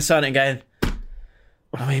when they're going to sign it and going,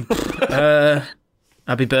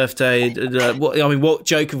 happy birthday. What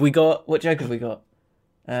joke have we got?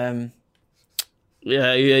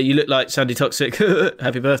 Yeah, you look like Sandy Toxic.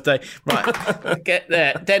 Happy birthday. Right, get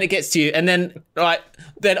there. Then it gets to you. And then,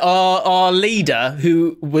 then our leader,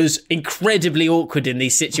 who was incredibly awkward in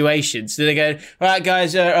these situations, so they go, right,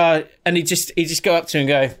 guys, and he just go up to him and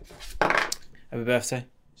go, happy birthday.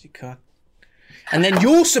 Is your card? And then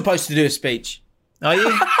you're supposed to do a speech. Are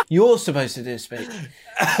you? You're supposed to do a speech.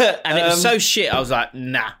 And it was so shit, I was like,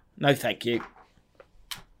 nah, no thank you.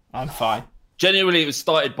 I'm fine. Genuinely, it was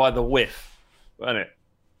started by the whiff. Wasn't it?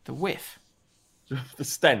 The whiff? The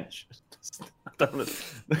stench. I don't know.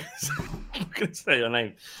 I'm going to say your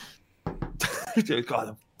name.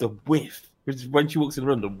 God, the whiff. When she walks in the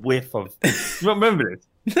room, the whiff of... You don't remember this?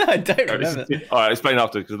 No, I don't remember. All right, explain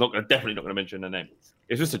after, because I'm definitely not going to mention her name.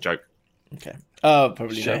 It's just a joke. Okay. Oh,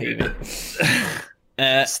 probably not even.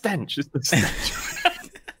 Stench. It's the stench.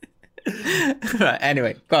 Right,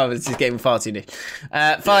 anyway. Well, this is getting far too new.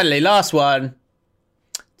 Finally, last one.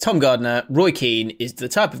 Tom Gardner, Roy Keane, is the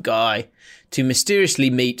type of guy to mysteriously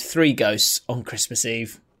meet 3 ghosts on Christmas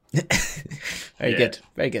Eve. Very good.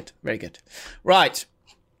 Very good. Very good. Right.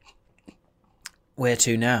 Where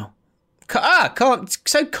to now?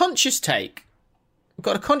 So conscious take. We've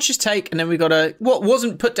got a conscious take, and then we got what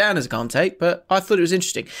wasn't put down as a con take, but I thought it was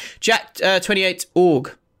interesting. Jack 28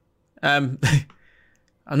 Org. I'm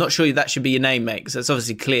not sure that should be your name, mate, because that's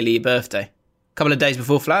obviously clearly your birthday. A couple of days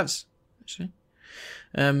before Flavs, actually.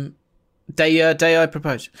 Day I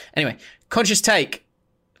propose. Anyway, conscious take.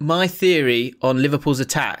 My theory on Liverpool's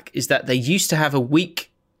attack is that they used to have a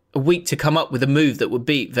week to come up with a move that would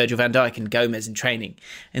beat Virgil van Dijk and Gomez in training,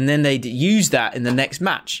 and then they'd use that in the next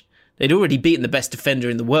match. They'd already beaten the best defender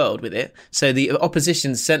in the world with it, so the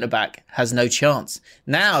opposition's centre-back has no chance.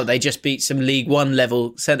 Now they just beat some League One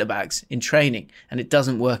level centre-backs in training, and it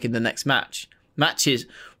doesn't work in the next match. Matches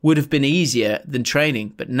would have been easier than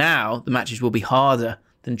training, but now the matches will be harder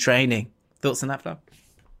than training. Thoughts on that, Flo?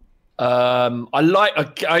 I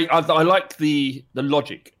like the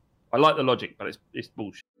logic. I like the logic, but it's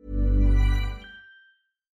bullshit.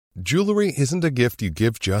 Jewelry isn't a gift you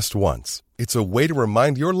give just once. It's a way to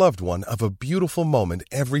remind your loved one of a beautiful moment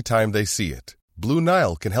every time they see it. Blue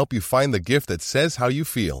Nile can help you find the gift that says how you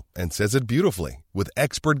feel and says it beautifully, with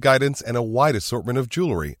expert guidance and a wide assortment of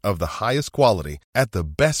jewelry of the highest quality at the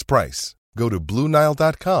best price. Go to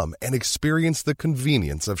BlueNile.com and experience the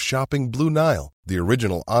convenience of shopping Blue Nile, the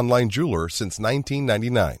original online jeweler since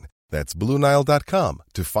 1999. That's BlueNile.com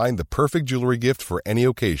to find the perfect jewelry gift for any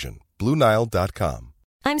occasion. BlueNile.com.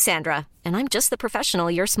 I'm Sandra, and I'm just the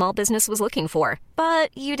professional your small business was looking for.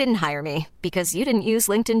 But you didn't hire me because you didn't use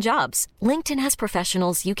LinkedIn Jobs. LinkedIn has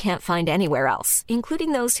professionals you can't find anywhere else,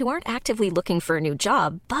 including those who aren't actively looking for a new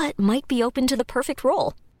job, but might be open to the perfect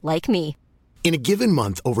role, like me. In a given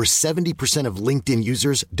month, over 70% of LinkedIn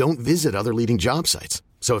users don't visit other leading job sites.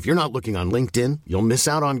 So if you're not looking on LinkedIn, you'll miss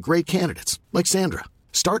out on great candidates like Sandra.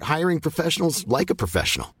 Start hiring professionals like a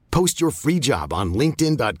professional. Post your free job on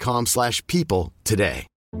linkedin.com/people today.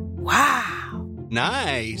 Wow.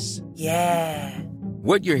 Nice. Yeah.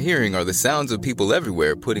 What you're hearing are the sounds of people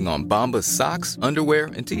everywhere putting on Bombas socks, underwear,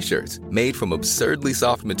 and T-shirts made from absurdly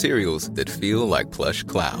soft materials that feel like plush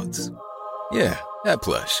clouds. Yeah, that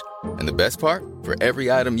plush. And the best part? For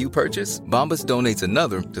every item you purchase, Bombas donates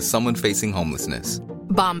another to someone facing homelessness.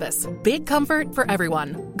 Bombas. Big comfort for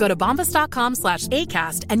everyone. Go to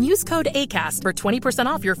bombas.com/ACAST and use code ACAST for 20%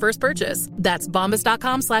 off your first purchase. That's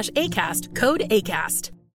bombas.com/ACAST. Code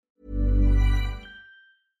ACAST.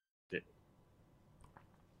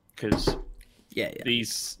 Because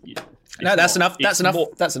these... No, that's enough. That's enough.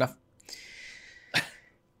 That's enough.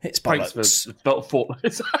 It's bollocks.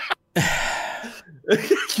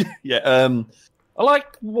 I like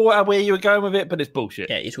where you were going with it, but it's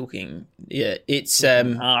bullshit. Yeah, you're talking... Yeah, it's...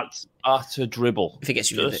 utter dribble. If it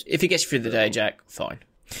gets you through the day, Jack, fine.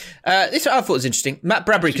 This I thought was interesting. Matt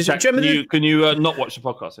Bradbury... Jack, can you not watch the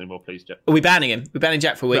podcast anymore, please, Jack? Are we banning him? We're banning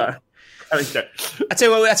Jack for a week. No. I tell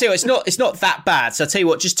you what, it's not that bad. So I tell you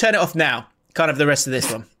what, just turn it off now. Can't have the rest of this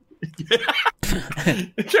one.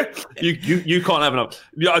 you can't have enough.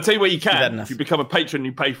 I tell you what, you can. If you become a patron,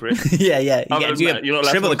 you pay for it. yeah. You get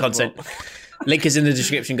triple the content. Link is in the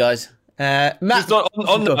description, guys. Matt,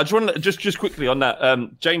 just quickly on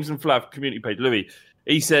that. James and Flav community page, Louis.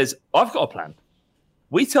 He says, "I've got a plan.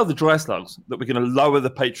 We tell the dry slugs that we're going to lower the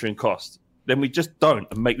Patreon cost. Then we just don't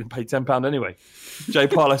and make them pay £10 anyway." Jay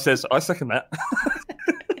Parler says, "I second that."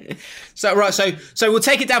 So we'll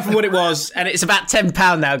take it down from what it was, and it's about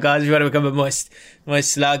 £10 now, guys. If you want to become a moist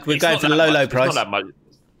slug, we're going for the low price. It's not that much.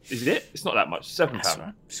 Is it? It's not that much. £7. That's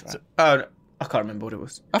right. Oh, I can't remember what it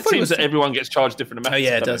was. I thought it seems that everyone gets charged different amounts. Oh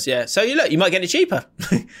yeah, it does. Yeah. So you might get it cheaper.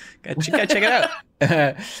 go check it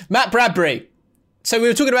out. Matt Bradbury. So we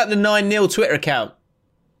were talking about the 9-0 Twitter account.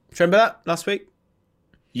 Do you remember that last week?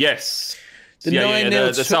 Yes.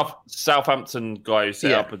 The Southampton guy who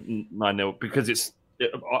set up a 9-0 because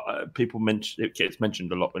people mention it gets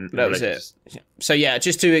mentioned a lot when that was it. So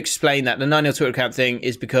just to explain that the 9-0 Twitter account thing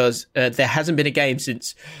is because there hasn't been a game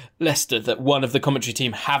since Leicester that one of the commentary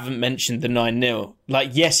team haven't mentioned the 9-0.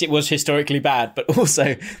 Like, yes, it was historically bad, but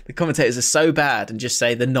also the commentators are so bad and just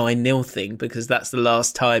say the 9-0 thing because that's the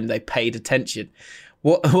last time they paid attention.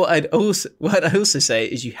 What I'd also say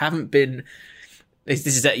is you haven't been. This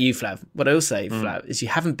is at you, Flav. What I'll say, Flav, is you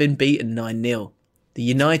haven't been beaten 9-0. The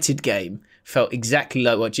United game felt exactly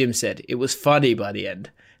like what Jim said. It was funny by the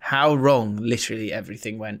end. How wrong literally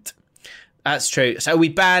everything went. That's true. So are we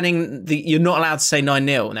banning you're not allowed to say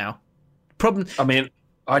 9-0 now? Problem. I mean,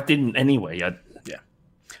 I didn't anyway. Yeah.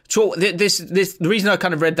 So the reason I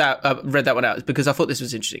kind of read that one out is because I thought this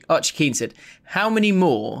was interesting. Archie Keane said, "How many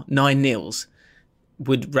more 9-0s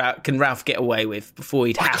can Ralph get away with before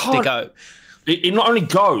he'd have to go?" He'd not only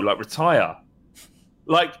go, like retire.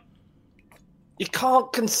 Like, you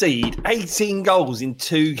can't concede 18 goals in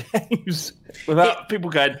 2 games without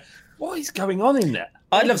people going, "What is going on in there?"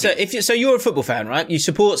 I'd love to. So you're a football fan, right? You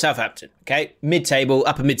support Southampton, okay? Mid-table,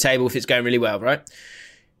 upper mid-table if it's going really well, right?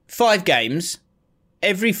 5 games.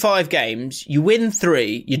 Every 5 games, you win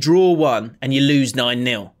 3, you draw 1, and you lose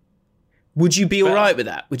 9-0. Would you be all right with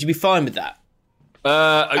that? Would you be fine with that?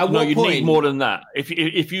 No, you need more than that. If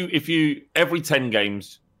you every 10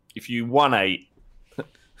 games, if you won 8,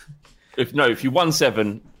 if you won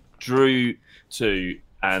 7, drew 2,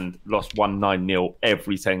 and lost 1-9-0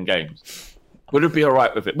 every 10 games, would it be all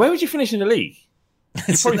right with it? Where would you finish in the league?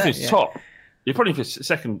 You'd probably finish top. You'd probably finish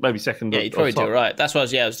second, maybe second. Yeah, you'd probably do all right. That's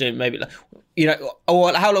what I was doing. Maybe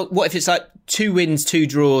how long? What if it's like 2 wins, 2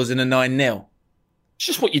 draws, and a 9-0? It's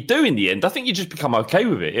just what you do in the end. I think you just become okay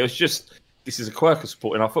with it. It was just. This is a quirk of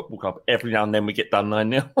sport in our football club. Every now and then we get done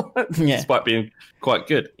 9-0, despite being quite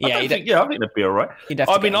good. I think they'd be all right.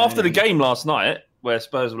 I mean, after the game last night, where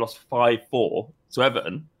Spurs lost 5-4 to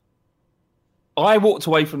Everton, I walked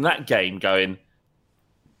away from that game going,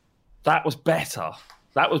 that was better.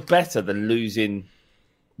 That was better than losing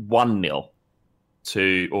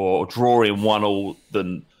 1-0 or drawing 1-1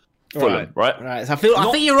 than Fulham, right? Right. So I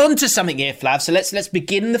think you're onto something here, Flav. So let's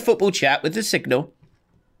begin the football chat with the signal.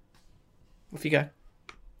 Off you go.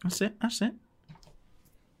 That's it.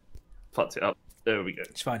 Fucked it up. There we go.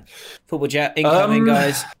 It's fine. Football chat incoming,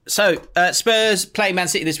 guys. So, Spurs play Man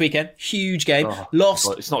City this weekend. Huge game. Lost.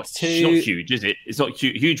 God, it's not huge, is it? It's not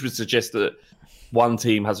huge. Huge would suggest that one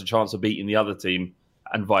team has a chance of beating the other team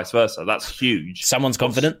and vice versa. That's huge. Someone's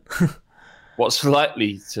confident. What's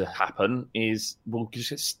likely to happen is we'll just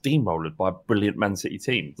get steamrolled by a brilliant Man City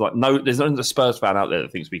team. Like, there's no Spurs fan out there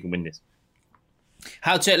that thinks we can win this.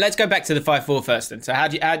 Let's go back to the 5-4 first then. So how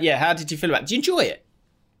did you feel about it? Did you enjoy it?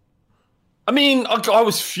 I mean, I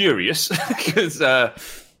was furious because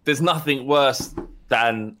there's nothing worse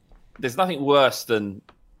than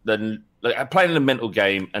like, playing a mental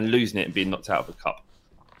game and losing it and being knocked out of the cup.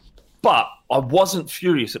 But I wasn't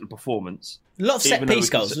furious at the performance. A lot of set-piece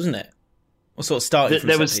goals, wasn't it? Or sort of starting from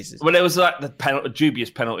set-pieces. Well, there was like the dubious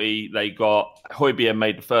penalty they got. Højbjerg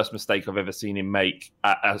made the first mistake I've ever seen him make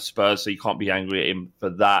at Spurs, so you can't be angry at him for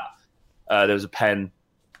that. There was a pen.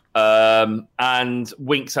 And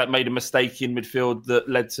Winks had made a mistake in midfield that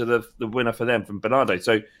led to the winner for them from Bernardo.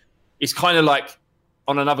 So it's kind of like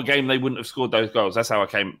on another game they wouldn't have scored those goals. That's how I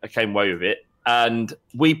came away with it. And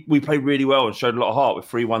we played really well and showed a lot of heart with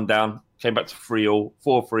 3-1 down, came back to 3-3,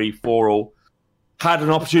 4-3, 4-4. Had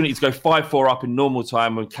an opportunity to go 5-4 up in normal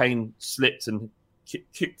time when Keane slipped and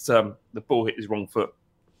kicked the ball hit his wrong foot.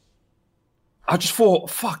 I just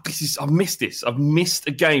thought, fuck, I've missed this. I've missed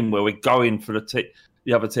a game where we're going for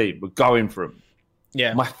the other team. We're going for them.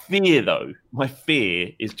 Yeah. My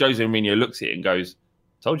fear is Jose Mourinho looks at it and goes,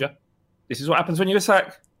 told you, this is what happens when you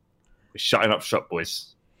attack. We're shutting up shop,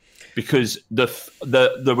 boys. Because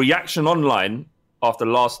the reaction online after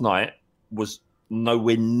last night was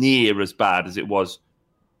nowhere near as bad as it was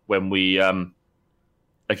when we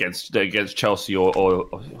against Chelsea or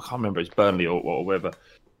I can't remember, it's Burnley or whatever.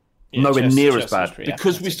 Yeah, nowhere near as bad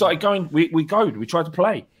because we started going. We tried to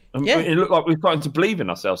play. And it looked like we were starting to believe in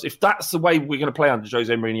ourselves. If that's the way we're going to play under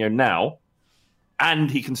Jose Mourinho now, and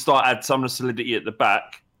he can start add some solidity at the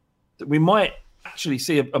back, that we might actually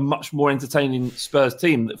see a much more entertaining Spurs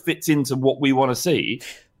team that fits into what we want to see.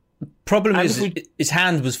 Problem is, his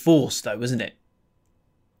hand was forced, though, wasn't it?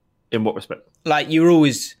 In what respect? Like, you were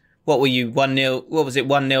always, what were you, 1-0, what was it,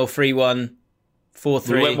 1-0, 3-1, 4-3?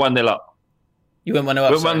 We went 1-0 up. You went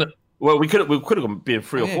 1-0 up, well, we could have gone being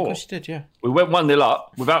 3 or 4. Of course you did, yeah. We went 1-0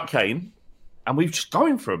 up without Keane, and we've just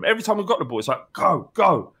going for him. Every time we got the ball, it's like,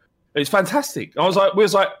 go. It's fantastic. We was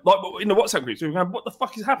like in the WhatsApp groups, we were going, what the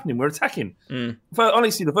fuck is happening? We're attacking.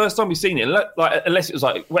 Honestly, the first time we've seen it, like, unless it was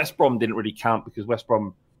like West Brom didn't really count because West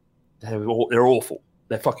Brom, they're awful.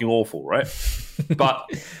 They're fucking awful, right? But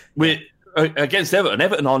we're against Everton.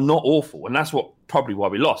 Everton are not awful, and that's probably why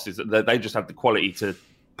we lost, is that they just had the quality to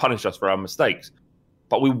punish us for our mistakes.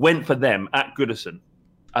 But we went for them at Goodison,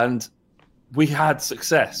 and we had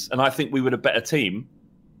success. And I think we were a better team.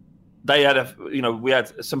 They had we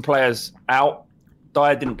had some players out.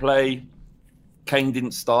 Dyer didn't play. Kane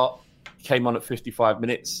didn't start. Came on at 55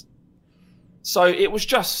 minutes. So it was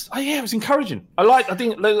just, it was encouraging. I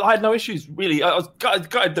had no issues really. I was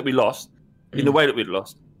gutted that we lost in the way that we'd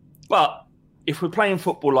lost. But if we're playing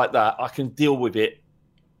football like that, I can deal with it,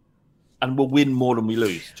 and we'll win more than we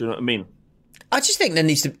lose. Do you know what I mean? I just think there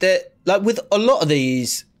needs to, like with a lot of the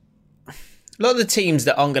teams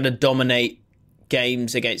that aren't going to dominate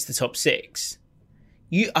games against the top 6,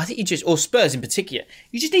 I think or Spurs in particular,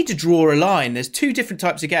 you just need to draw a line. There's 2 different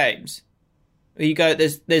types of games. Where you go,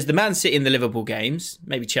 there's the Man City and the Liverpool games,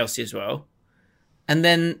 maybe Chelsea as well, and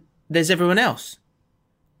then there's everyone else.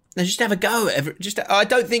 And just have a go at I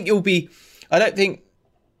don't think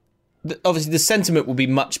obviously the sentiment will be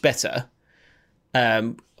much better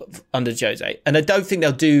under Jose, and I don't think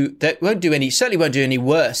certainly won't do any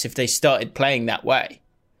worse if they started playing that way.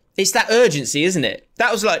 It's that urgency, isn't it?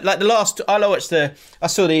 That was like the last. I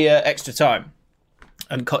saw the extra time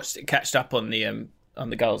and catched up on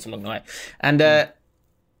the goals along the way, and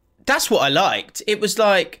that's what I liked. It was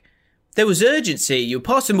like there was urgency. You were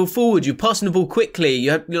passing the ball forward. You were passing the ball quickly.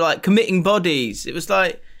 You're like committing bodies. It was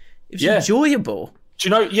enjoyable. Do you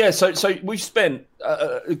know? Yeah. So we've spent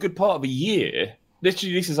a good part of a year.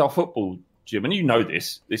 Literally, this is our football, Jim, and you know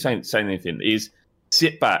this. This ain't saying anything. Is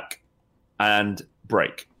sit back and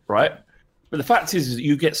break, right? But the fact is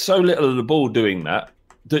you get so little of the ball doing that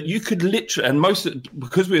you could literally, and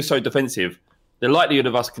because we were so defensive, the likelihood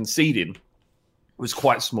of us conceding was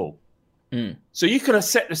quite small. So you could have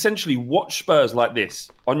essentially watch Spurs like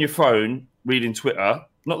this on your phone, reading Twitter.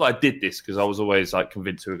 Not that I did this because I was always like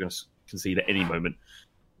convinced we were going to concede at any moment.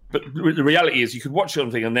 But the reality is you could watch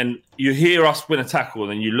something and then you hear us win a tackle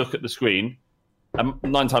and then you look at the screen and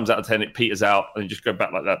 9 times out of 10 it peters out and you just go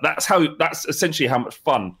back like that. That's essentially how much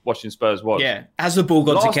fun watching Spurs was. Yeah. Has the ball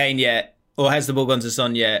gone to Kane yet? Or has the ball gone to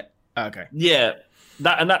Son yet? Okay. Yeah.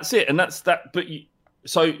 That's it. And that's that. But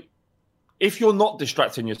so if you're not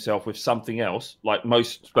distracting yourself with something else, like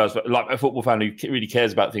most Spurs, like a football fan who really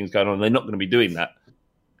cares about things going on, they're not going to be doing that.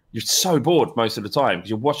 You're so bored most of the time because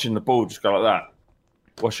you're watching the ball just go like that.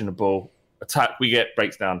 Watching the ball, attack, we get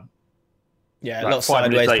breaks down. Yeah, a lot of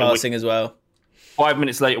sideways passing as well. 5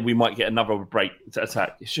 minutes later, we might get another break to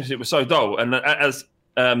attack. It was so dull. And as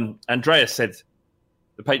Andreas said,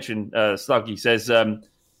 the patron Sluggy says,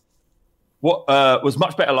 what was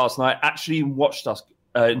much better last night. Actually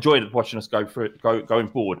enjoyed watching us going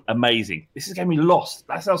forward. Amazing. This is going to be lost.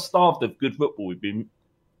 That's how starved of good football we've been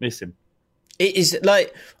missing. It is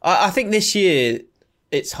like, I think this year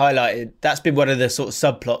it's highlighted. That's been one of the sort of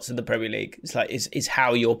subplots of the Premier League. It's like, is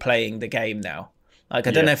how you're playing the game now. Like,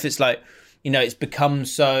 I don't know if it's like, it's become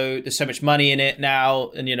there's so much money in it now,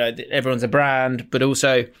 and, everyone's a brand, but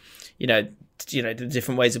also, the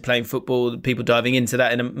different ways of playing football, people diving into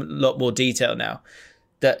that in a lot more detail now,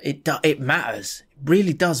 that it matters. It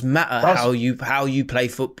really does matter how you play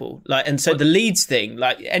football. Like, and so the Leeds thing,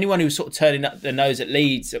 like anyone who was sort of turning up their nose at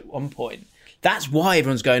Leeds at one point, that's why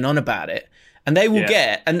everyone's going on about it. And they will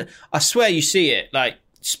get, and I swear you see it, like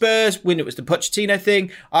Spurs, when it was the Pochettino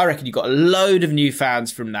thing, I reckon you got a load of new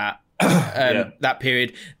fans from that. That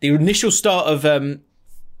period, the initial start of the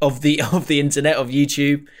internet, of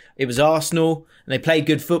YouTube, it was Arsenal, and they played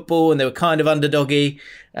good football, and they were kind of underdoggy,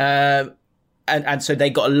 and so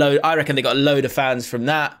they got a load. I reckon they got a load of fans from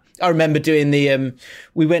that. I remember doing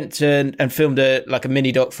we went to and filmed a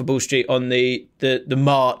mini doc for Bull Street on the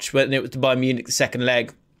march when it was to Bayern Munich, the second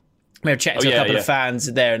leg. We were chatting to a couple of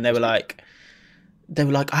fans there, and they were like,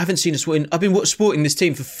 I haven't seen us win. I've been supporting this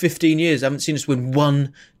team for 15 years. I haven't seen us win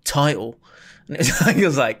one title. And it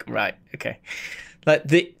was like, right, okay. But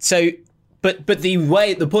the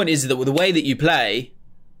point is that the way that you play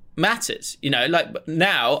matters. Like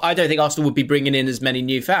now, I don't think Arsenal would be bringing in as many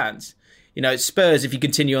new fans. Spurs, if you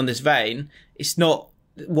continue on this vein, it's not,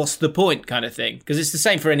 what's the point kind of thing? Because it's the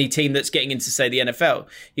same for any team that's getting into, say, the NFL.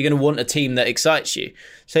 You're going to want a team that excites you.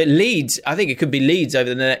 So Leeds, I think it could be Leeds over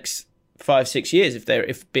the next 5-6 years if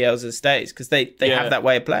Bielsa stays, because they have that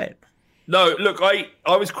way of playing. No, look, I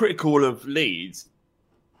was critical of Leeds,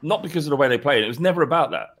 not because of the way they played. It was never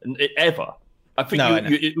about that, ever. I think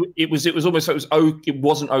it was almost like it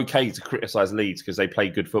wasn't okay to criticise Leeds because they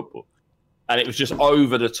played good football, and it was just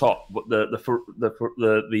over the top.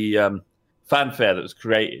 The fanfare that was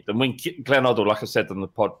created, and when Glenn Hoddle, like I said on the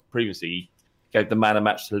pod previously, gave the man a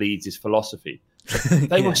match to Leeds his philosophy.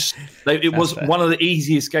 It was one of the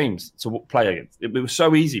easiest games to play against. It was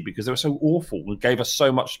so easy because they were so awful and gave us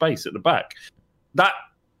so much space at the back.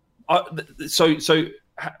 So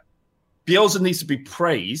Bielsa needs to be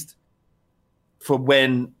praised for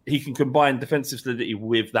when he can combine defensive solidity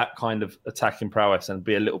with that kind of attacking prowess and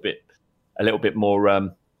be a little bit more,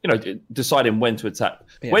 deciding when to attack.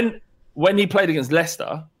 Yeah. When he played against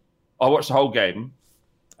Leicester, I watched the whole game,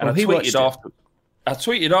 and I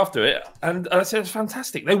tweeted after it, and I said, it's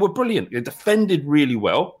fantastic. They were brilliant. They defended really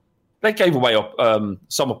well. They gave away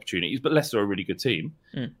some opportunities, but Leicester are a really good team,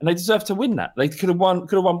 and they deserved to win that. They could have won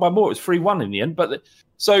by more. It was 3-1 in the end. But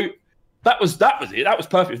so that was it. That was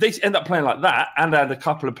perfect. If they end up playing like that and had a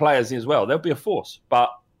couple of players in as well, they'll be a force.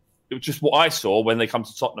 But it was just what I saw when they come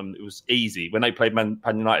to Tottenham. It was easy. When they played Man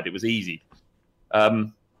United, it was easy.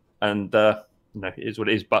 It is what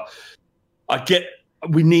it is. But I get.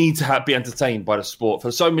 We need to be entertained by the sport.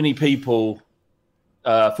 For so many people,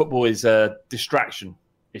 football is a distraction.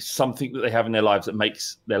 It's something that they have in their lives that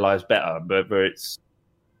makes their lives better, whether it's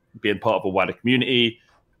being part of a wider community,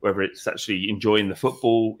 whether it's actually enjoying the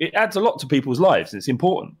football. It adds a lot to people's lives, and it's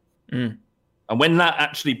important. And when that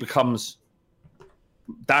actually becomes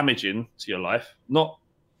damaging to your life, not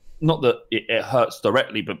that it hurts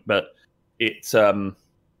directly, but it's you're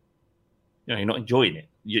not enjoying it.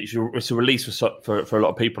 It's a release for a lot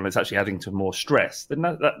of people, and it's actually adding to more stress. Then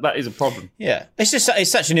that is a problem. Yeah,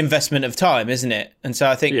 it's such an investment of time, isn't it? And so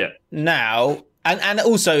I think now, and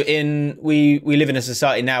also we live in a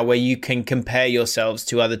society now where you can compare yourselves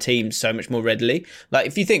to other teams so much more readily. Like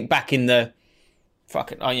if you think back in the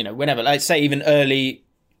whenever, like say even early,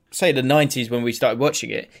 say the 90s when we started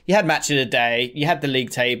watching it, you had match of the day, you had the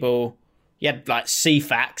league table. You had like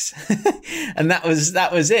CFAX, and that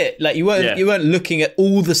was it. Like you weren't looking at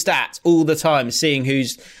all the stats all the time, seeing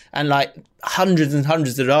who's, and like hundreds and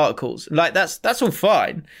hundreds of articles. Like that's all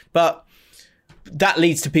fine, but that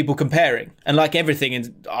leads to people comparing. And like everything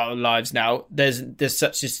in our lives now, there's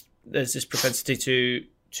this propensity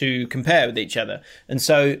to compare with each other, and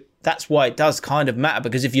so that's why it does kind of matter,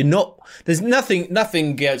 because if you're not, there's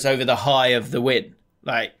nothing goes over the high of the win,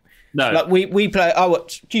 like. No, like we play. I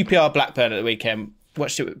watched QPR Blackburn at the weekend.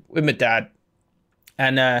 Watched it with my dad,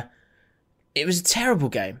 and it was a terrible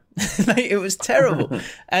game. It was terrible,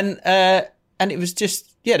 and it was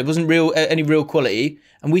just there wasn't any real quality,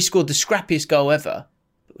 and we scored the scrappiest goal ever.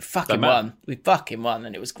 We fucking won,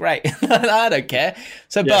 and it was great. I don't care.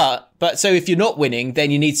 So, but so if you're not winning,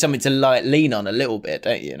 then you need something to lean on a little bit,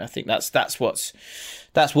 don't you? And I think that's what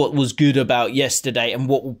was good about yesterday, and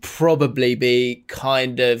what will probably be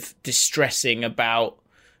kind of distressing about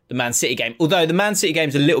the Man City game. Although the Man City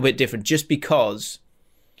game's a little bit different, just because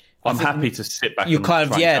I'm happy to sit back. You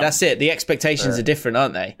kind of, that's it. The expectations are different,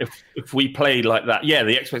 aren't they? If we play like that,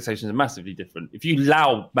 the expectations are massively different. If you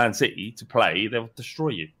allow Man City to play, they'll destroy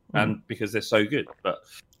you, and because they're so good. But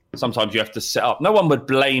sometimes you have to set up. No one would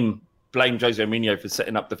blame Jose Mourinho for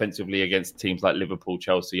setting up defensively against teams like Liverpool,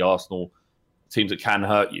 Chelsea, Arsenal, teams that can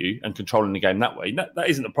hurt you, and controlling the game that way. That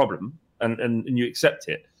isn't a problem, and you accept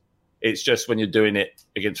it. It's just when you're doing it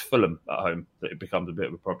against Fulham at home that it becomes a bit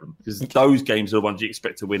of a problem, because those games are the ones you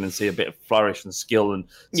expect to win and see a bit of flourish and skill and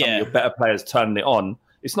some of your better players turning it on.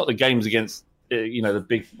 It's not the games against the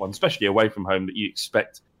big ones, especially away from home, that you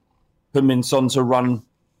expect Heung-min Son to run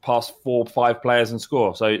past 4 or 5 players and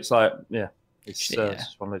score. So it's like, it's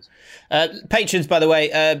just one of those. Patrons, by the way,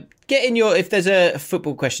 get in if there's a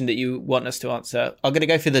football question that you want us to answer. I'm going to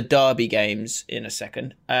go for the derby games in a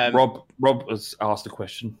second. Rob has asked a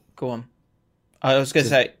question. Go on. I was going to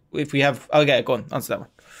say, if we have... Okay, go on. Answer that one.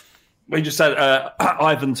 We just said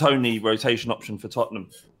Ivan Toney rotation option for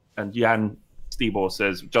Tottenham. And Jan Stibor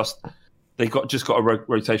says they just got a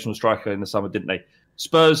rotational striker in the summer, didn't they?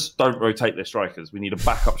 Spurs don't rotate their strikers. We need a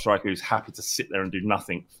backup striker who's happy to sit there and do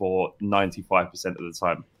nothing for 95% of the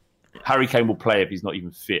time. Harry Kane will play if he's not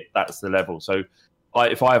even fit. That's the level. So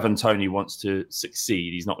if Ivan Toney wants to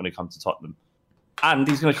succeed, he's not going to come to Tottenham. And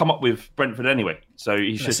he's going to come up with Brentford anyway, so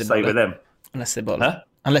he should stay with them. Unless they bottle it.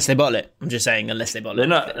 Unless they bottle it. I'm just saying, unless they bottle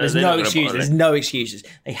it. There's no excuse. There's no excuses.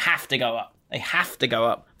 They have to go up. But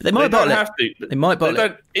they might bottle it. They might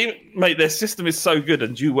bottle it. Mate, their system is so good,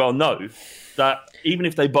 and you well know that even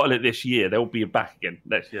if they bottle it this year, they'll be back again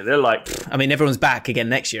next year. They're like... I mean, everyone's back again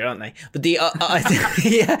next year, aren't they? But do you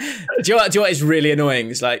know what is really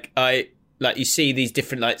annoying? It's like you see these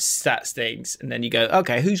different stats things, and then you go,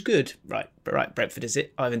 okay, who's good? Right, Brentford, is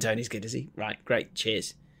it? Ivan Toney's good, is he? Right, great,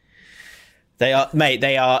 cheers. They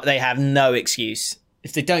have no excuse.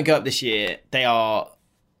 If they don't go up this year, they are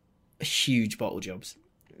huge bottle jobs.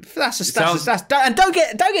 And don't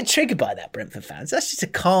get triggered by that, Brentford fans. That's just a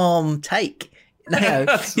calm take.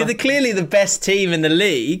 You're clearly the best team in the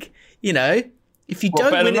league. If you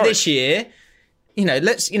don't win it this year,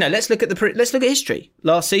 let's look at history.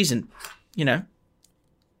 Last season,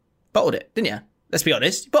 bottled it, didn't you? Let's be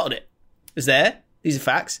honest, you bottled it. It was there. These are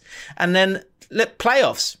facts. And then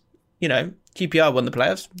playoffs. QPR won the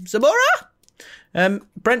playoffs. Zamora.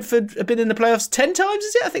 Brentford have been in the playoffs 10 times.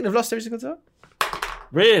 Is it? I think they've lost every single time.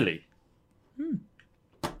 Really?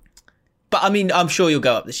 But I mean, I'm sure you'll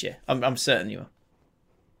go up this year. I'm certain you will.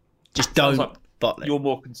 Just don't bottle it. You're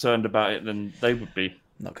more concerned about it than they would be.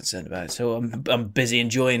 I'm not concerned about it. So I'm busy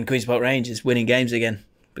enjoying Queen's Park Rangers winning games again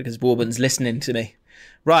because Warburton's listening to me.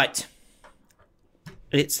 Right.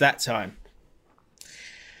 It's that time.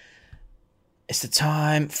 It's the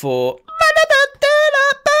time for...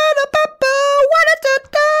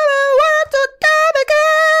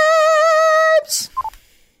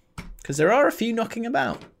 Because there are a few knocking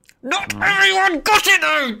about. Not everyone got it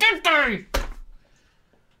though, did they?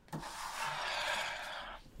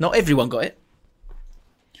 Not everyone got it.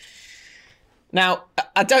 Now,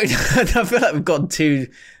 I feel like we've gotten too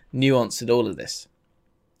nuanced in all of this,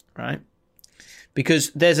 right?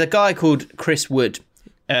 Because there's a guy called Chris Wood,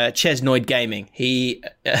 Chesnoid Gaming. He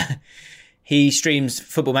streams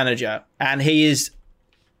Football Manager, and he is,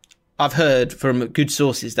 I've heard from good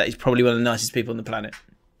sources that he's probably one of the nicest people on the planet.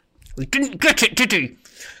 We didn't get it, did he?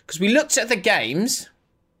 Because we looked at the games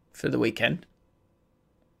for the weekend.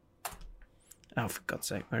 Oh, for God's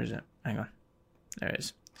sake, where is it? Hang on. There it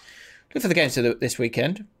is. Look for the games this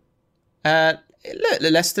weekend. Look,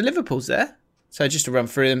 Leicester Liverpool's there. So just to run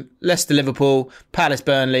through them. Leicester Liverpool, Palace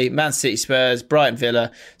Burnley, Man City Spurs, Brighton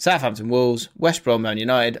Villa, Southampton Wolves, West Brom Man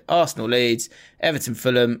United, Arsenal Leeds, Everton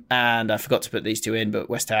Fulham, and I forgot to put these two in, but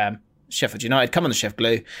West Ham, Sheffield United, come on the Chef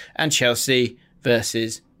Glue, and Chelsea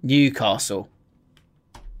versus Newcastle.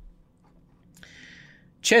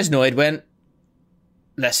 Chesnoid went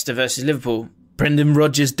Leicester versus Liverpool. Brendan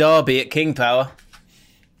Rodgers derby at King Power.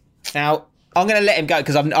 Now, I'm going to let him go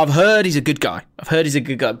because I've heard he's a good guy.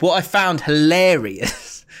 What I found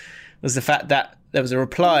hilarious was the fact that there was a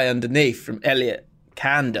reply underneath from Elliot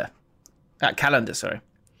Calendar, that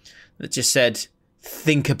just said,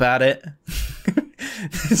 think about it.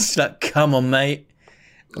 It's like, come on, mate.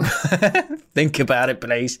 Think about it,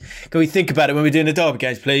 please. Can we think about it when we're doing the derby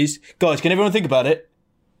games, please? Guys, can everyone think about it?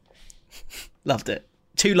 Loved it.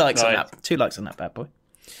 2 likes on that. 2 likes on that bad boy.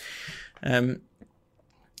 And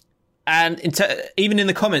even in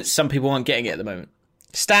the comments, some people aren't getting it at the moment.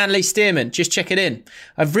 Stanley Stearman, just checking in.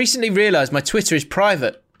 I've recently realised my Twitter is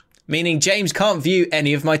private, meaning James can't view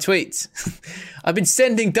any of my tweets. I've been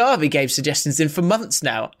sending Derby game suggestions in for months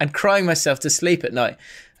now and crying myself to sleep at night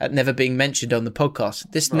at never being mentioned on the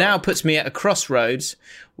podcast. This now puts me at a crossroads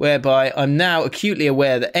whereby I'm now acutely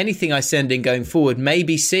aware that anything I send in going forward may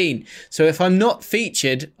be seen. So if I'm not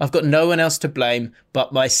featured, I've got no one else to blame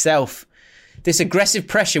but myself. This aggressive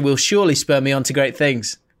pressure will surely spur me on to great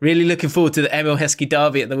things. Really looking forward to the Emil Heskey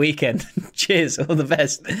derby at the weekend. Cheers, all the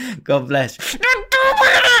best. God bless.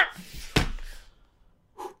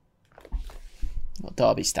 What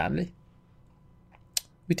derby, Stanley?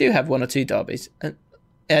 We do have one or two derbies.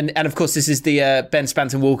 And of course, this is the Ben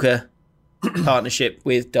Spanton Walker partnership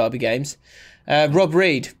with Derby Games. Rob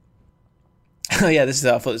Reed. Oh, yeah, I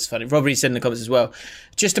thought this was funny. Rob Reed said in the comments as well.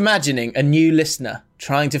 Just imagining a new listener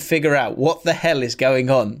trying to figure out what the hell is going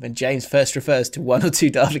on when James first refers to one or two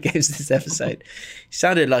Derby Games this episode. He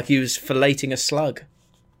sounded like he was filleting a slug.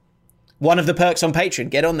 One of the perks on Patreon.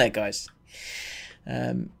 Get on there, guys.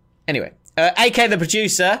 Anyway, AK the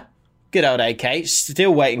producer. Good old AK.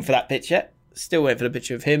 Still waiting for that picture. Still waiting for the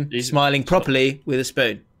picture of him smiling properly with a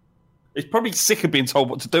spoon. He's probably sick of being told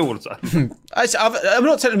what to do all the time. I'm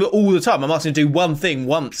not telling him all the time. I'm asking him to do one thing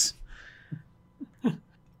once.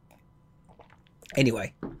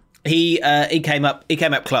 Anyway, he came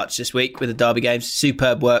up clutch this week with the Derby Games.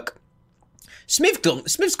 Superb work.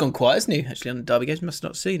 Smith's gone quiet, hasn't he? Actually, on the Derby Games, must not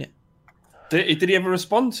have seen it. Did he ever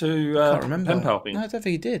respond to can't remember. pen pal thing? No, I don't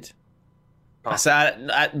think he did. That's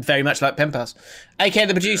very much like pen pals. AK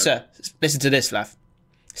the producer. Listen to this, laugh.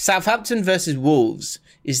 Southampton versus Wolves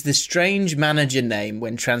is the strange manager name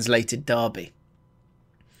when translated Derby.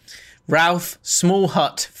 Ralph Small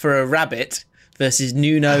Hut for a Rabbit versus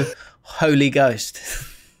Nuno Holy Ghost.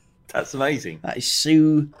 That's amazing. That is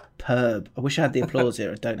superb. I wish I had the applause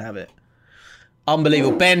here. I don't have it.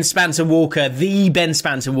 Unbelievable. Ben Spanton Walker, the Ben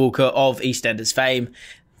Spanton Walker of EastEnders fame,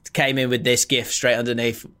 came in with this gif straight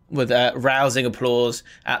underneath with rousing applause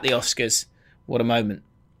at the Oscars. What a moment.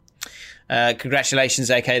 Congratulations,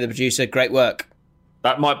 AK the producer. Great work.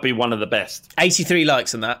 That might be one of the best. 83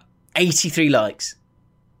 likes on that. 83 likes.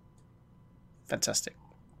 Fantastic.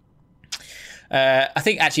 I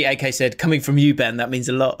think actually AK said, coming from you, Ben, that means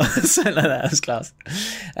a lot. Something like that. That was class.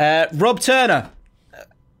 Rob Turner.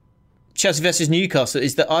 Chelsea versus Newcastle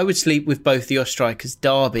is that I would sleep with both your strikers.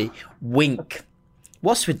 Derby. Wink.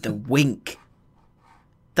 What's with the wink?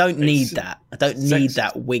 Don't need that. I don't need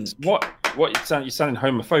that wink. What you're sounding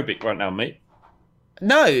homophobic right now, mate.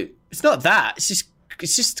 No, it's not that.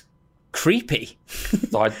 It's just creepy.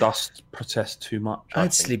 I dust protest too much.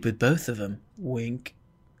 I'd sleep with both of them. Wink.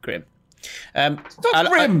 Grim. It's not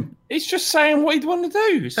grim. It's just saying what he'd want to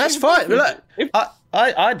do. That's fine. Look,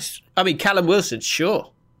 I mean, Callum Wilson,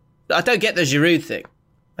 sure. I don't get the Giroud thing.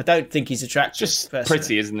 I don't think he's attractive. Just personally.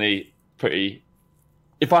 Pretty, isn't he? Pretty.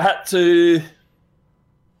 If I had to...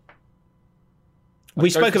 We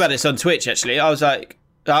spoke about this on Twitch, actually. I was like,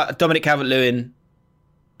 Dominic Calvert-Lewin,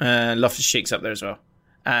 Loftus-Cheek's up there as well.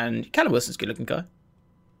 And Callum Wilson's a good-looking guy.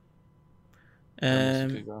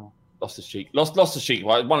 Loftus-Cheek. Loftus-Cheek.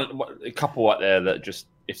 A couple out there that just,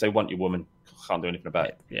 if they want your woman, can't do anything about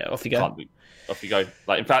it. Yeah, off you go. Off you go.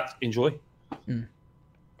 Like, in fact, enjoy. Mm.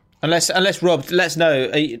 Unless Rob lets know.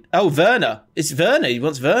 Werner. It's Werner. He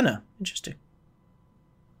wants Werner. Interesting.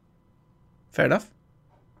 Fair enough.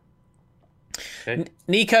 Okay.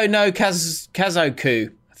 Nico no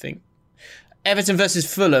Kazoku, I think. Everton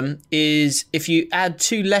versus Fulham is, if you add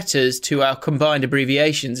 2 letters to our combined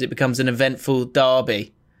abbreviations, it becomes an eventful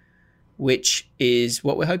derby, which is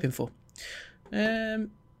what we're hoping for. Fair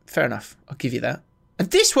enough. I'll give you that.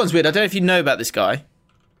 And this one's weird. I don't know if you know about this guy.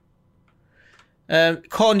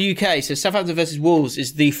 Con UK, so Southampton versus Wolves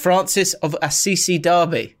is the Francis of Assisi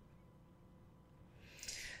derby.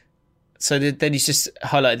 So then he's just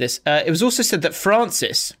highlighted this. It was also said that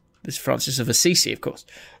Francis of Assisi, of course,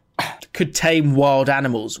 could tame wild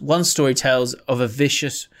animals. One story tells of a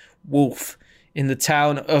vicious wolf in the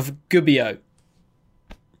town of Gubbio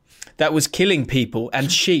that was killing people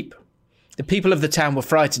and sheep. The people of the town were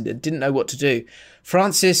frightened and didn't know what to do.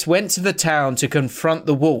 Francis went to the town to confront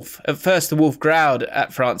the wolf. At first, the wolf growled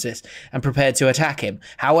at Francis and prepared to attack him.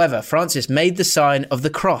 However, Francis made the sign of the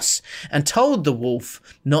cross and told the wolf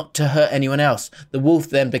not to hurt anyone else. The wolf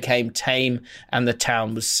then became tame and the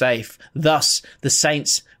town was safe. Thus, the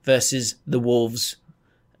Saints versus the Wolves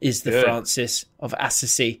is the Francis of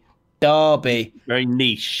Assisi derby. Very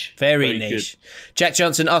niche. Very niche. Good. Jack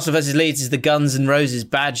Johnson, Arsenal versus Leeds is the Guns N' Roses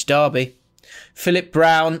badge derby. Philip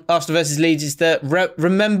Brown, Arsenal versus Leeds is the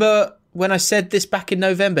Remember when I said this back in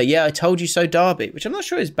November? Yeah, I told you so, Derby, which I'm not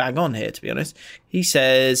sure is bang on here, to be honest. He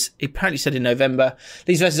apparently said in November,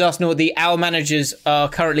 Leeds versus Arsenal, our managers are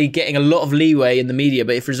currently getting a lot of leeway in the media,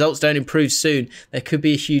 but if results don't improve soon, there could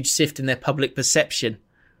be a huge shift in their public perception.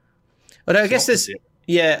 Although I guess there's...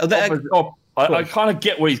 Yeah. I kind of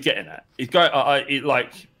get where he's getting at. He's going.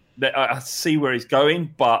 I see where he's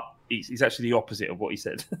going, but he's actually the opposite of what he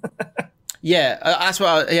said. Yeah, that's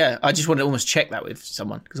what. I just wanted to almost check that with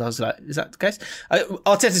someone because I was like, "Is that the case?"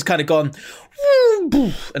 Arteta's kind of gone,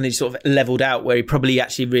 and he sort of leveled out where he probably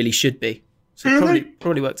actually really should be. So it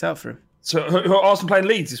probably worked out for him. So, who are Arsenal playing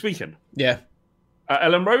Leeds this weekend? Yeah, at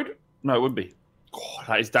Ellen Road? No, it wouldn't be.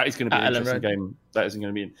 God, that is going to be an interesting game. That isn't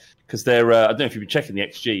going to be because they're. I don't know if you've been checking the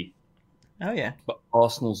XG. Oh yeah, but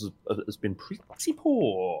Arsenal's has been pretty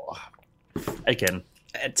poor again.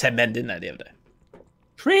 10 men, didn't they, the other day?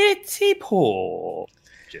 Pretty poor.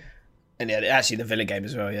 And yeah, actually the Villa game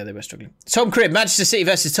as well. Yeah, they were struggling. Tom Cribb, Manchester City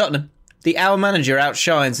versus Tottenham. Our manager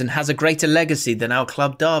outshines and has a greater legacy than our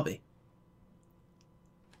club derby.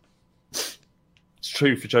 It's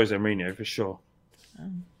true for Jose Mourinho for sure. Yeah,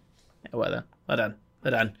 well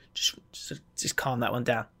done. Just calm that one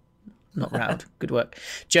down. Not rattled. Good work.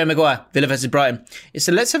 Joe Maguire, Villa versus Brighton.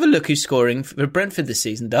 So let's have a look who's scoring for Brentford this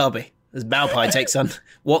season. Derby. As Malpai takes on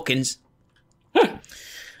Watkins. Just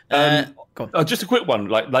a quick one,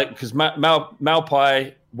 like because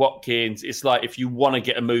Malpai, Watkins. It's like if you want to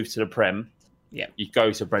get a move to the Prem, you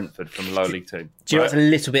go to Brentford from low League 2. Do you know what's a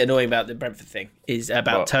little bit annoying about the Brentford thing is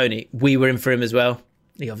about Tony? We were in for him as well.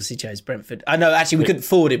 He obviously chose Brentford. I know. Actually, we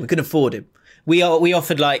couldn't afford him. We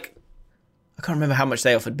offered like. I can't remember how much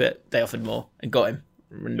they offered, but they offered more and got him.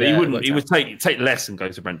 And, but he wouldn't. He would take less and go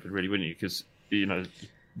to Brentford, really, wouldn't you? Because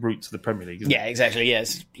route to the Premier League. Yeah, exactly. Yeah,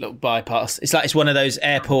 it's a little bypass. It's like it's one of those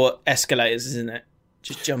airport escalators, isn't it?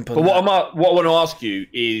 Just jump on. But what I want to ask you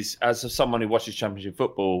is, as someone who watches Championship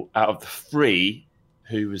football, out of the three,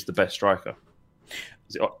 who was the best striker?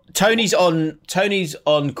 Tony's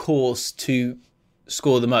on course to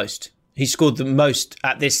score the most. He scored the most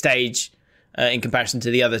at this stage in comparison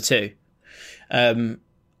to the other two.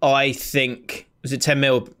 I think, was it 10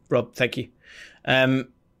 mil, Rob? Thank you. I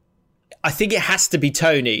think it has to be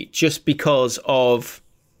Tony just because of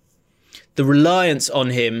the reliance on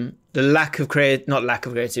him, the not lack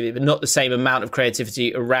of creativity, but not the same amount of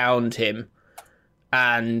creativity around him.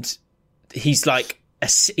 And he's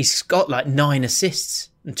got like 9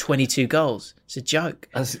 assists and 22 goals. It's a joke.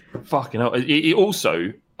 That's fucking hell. He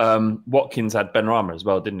also, Watkins had Ben Rama as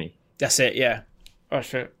well, didn't he? That's it, yeah. Oh,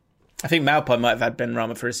 shit. I think Malpai might have had Ben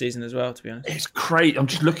Rama for a season as well, to be honest. It's great. I'm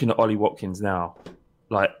just looking at Ollie Watkins now.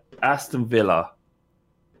 Like Aston Villa,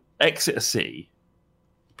 Exeter City,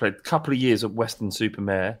 played a couple of years at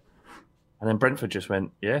Western-super-Mare, and then Brentford just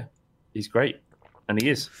went, yeah, he's great. And he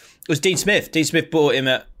is. It was Dean Smith. Dean Smith bought him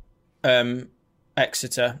at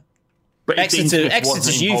Exeter. But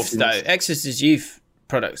Exeter's youth, though. Exeter's youth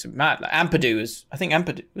products are mad. Like Ampadu was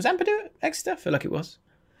Ampadu at Exeter? I feel like it was.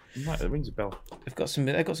 Right, it rings a bell. They've got some.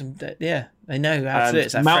 Yeah, they know how to do it.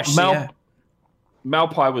 It's that fresh air.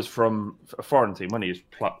 Malpai was from a foreign team when he was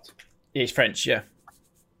plucked. Yeah, he's French, yeah.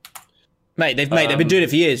 They've been doing it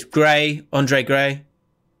for years. Andre Gray.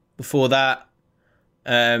 Before that,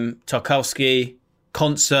 Tarkowski,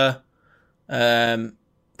 Konsa.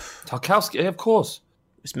 Tarkowski, of course.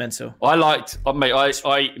 It's mental. I liked, mate.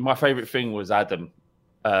 My favourite thing was Adam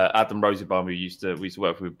Rosenbaum, who we used to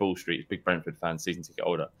work with Bull Street, big Brentford fan, season ticket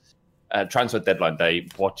holder. Transfer deadline day,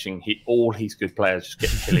 watching all his good players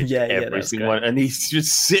just getting pillaged every single one, and he's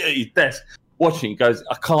just sitting at his desk watching. He goes,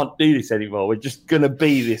 "I can't do this anymore. We're just going to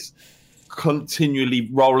be this continually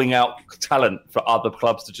rolling out talent for other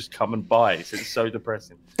clubs to just come and buy." It's so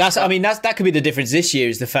depressing. That could be the difference this year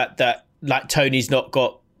is the fact that like Tony's not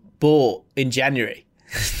got bought in January.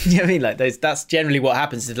 You know what I mean? Like that's generally what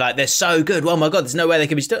happens. It's like they're so good. Oh my god, there's no way they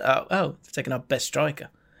can be still. Oh, they've taken our best striker.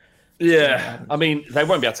 Yeah, I mean they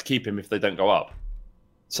won't be able to keep him if they don't go up.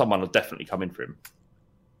 Someone will definitely come in for him.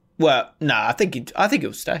 Well, no, I think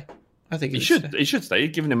he'll stay. I think he should. He should stay,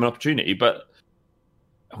 giving him an opportunity. But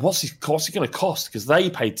what's he going to cost? Because they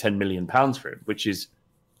paid £10 million for him, which is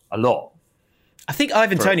a lot. I think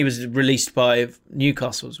Ivan Toney was released by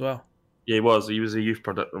Newcastle as well. Yeah, he was. He was a youth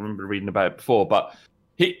product. I remember reading about it before. But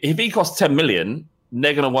if he costs 10 million,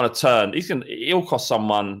 they're going to want to turn. He'll cost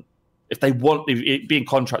someone if they want. Being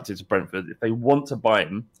contracted to Brentford, if they want to buy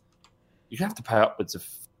him, you have to pay upwards of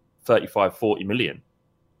 35, 40 million.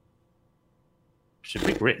 Which is a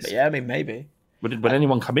big risk. Yeah, I mean, maybe. Would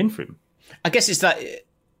anyone come in for him? I guess it's that.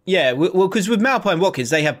 Yeah, well, because with Malpai and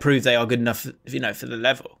Watkins, they have proved they are good enough, for the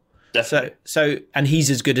level. Definitely. So, and he's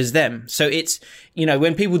as good as them. So it's,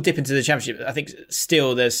 when people dip into the Championship, I think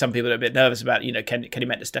still there's some people that are a bit nervous about, can he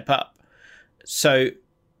meant to step up? So,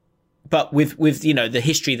 but with the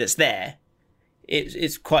history that's there,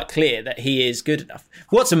 it's quite clear that he is good enough.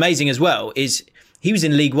 What's amazing as well is he was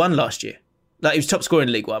in League One last year. Like, he was top scorer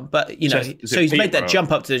in League One, but so he's made that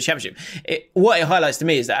jump up to the Championship. What it highlights to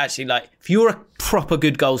me is that actually, like, if you're a proper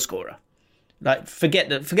good goal scorer, like, forget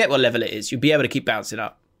what level it is, you'll be able to keep bouncing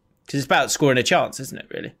up, because it's about scoring a chance, isn't it?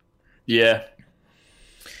 Really? Yeah.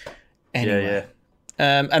 Anyway.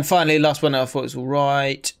 Yeah. And finally, last one I thought was all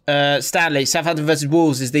right. Stanley, Southampton versus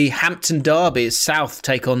Wolves is the Hampton Derby as South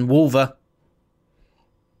take on Wolver.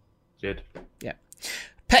 Good. Yeah.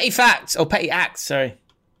 Petty acts, sorry.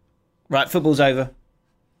 Right, football's over.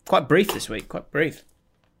 Quite brief this week, quite brief.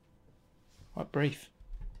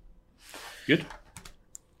 Good.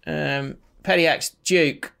 Petty acts,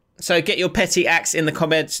 Duke. So get your petty acts in the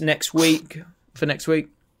comments for next week.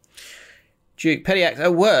 Duke, petty acts.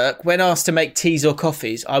 At work, when asked to make teas or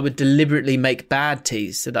coffees, I would deliberately make bad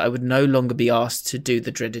teas so that I would no longer be asked to do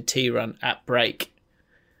the dreaded tea run at break.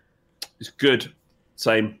 It's good.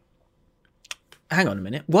 Same. Hang on a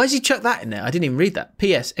minute. Why has he chucked that in there? I didn't even read that.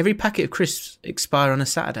 P.S. Every packet of crisps expire on a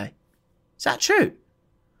Saturday. Is that true?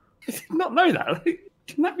 I did not know that.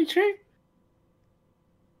 Can that be true?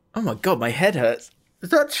 Oh my God, my head hurts. Is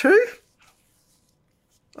that true?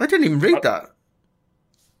 I didn't even read that.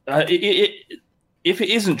 If it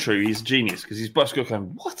isn't true, he's a genius, because he's just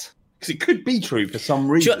going, what? Because it could be true for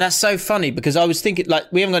some reason. That's so funny, because I was thinking,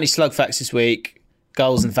 like, we haven't got any slug facts this week.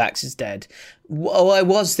 Goals and facts is dead. What I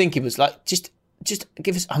was thinking was, like, just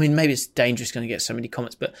give us, I mean, maybe it's dangerous going to get so many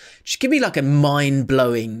comments, but just give me, like, a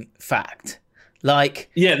mind-blowing fact. Like,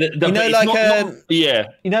 yeah,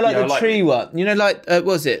 tree one. What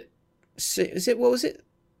was it? What was it?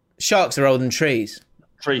 Sharks are older than trees.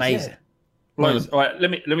 Amazing. Yeah. All right, let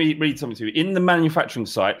me read something to you. In the manufacturing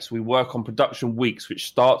sites, we work on production weeks, which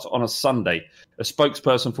starts on a Sunday. A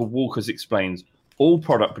spokesperson for Walkers explains, all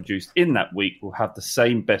product produced in that week will have the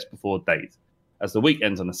same best before date. As the week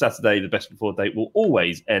ends on a Saturday, the best before date will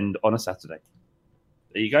always end on a Saturday.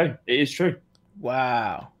 There you go. It is true.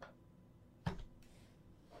 Wow.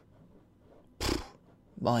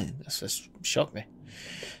 Mine, that's just shocked me.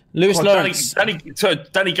 Lewis Lawrence.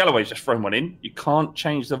 Danny Galloway's just thrown one in. You can't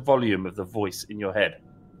change the volume of the voice in your head.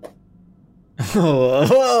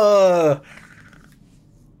 You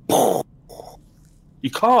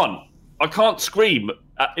can't. I can't scream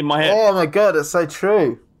in my head. Oh my God, that's so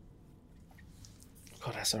true.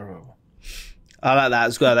 God, that's horrible. I like that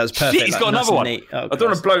as well. That was perfect. He's got another one. I don't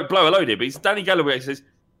want to blow a load here, but Danny Galloway says,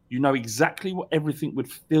 you know exactly what everything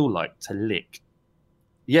would feel like to lick.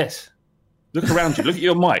 Yes. Look around you. Look at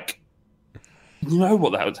your mic. You know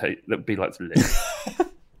what that would be like to lick.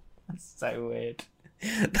 That's so weird.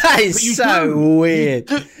 That is so weird.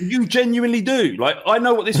 You genuinely do. Like, I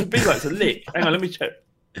know what this would be like to lick. Hang on, let me check.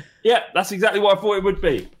 Yeah, that's exactly what I thought it would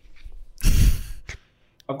be.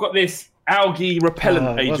 I've got this algae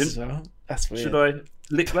repellent agent. That's weird. Should I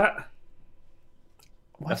lick that?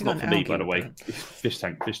 That's not for me, by the way. Fish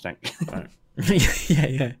tank. Right.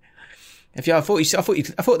 yeah. I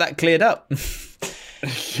thought that cleared up.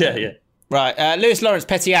 Yeah. Right, Lewis Lawrence,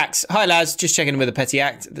 petty acts. Hi lads, just checking in with a petty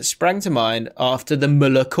act that sprang to mind after the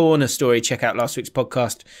Muller Corner story. Check out last week's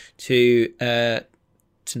podcast to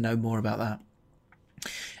know more about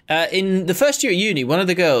that. In the first year at uni, one of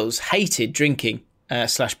the girls hated drinking /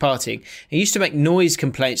 partying. He used to make noise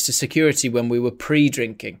complaints to security when we were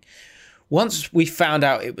pre-drinking. Once we found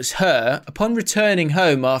out it was her, upon returning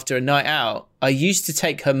home after a night out, I used to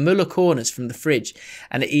take her Muller Corners from the fridge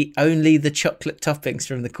and eat only the chocolate toppings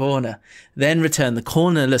from the corner, then return the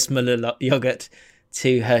cornerless Muller yogurt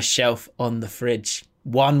to her shelf on the fridge.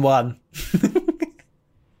 1-1.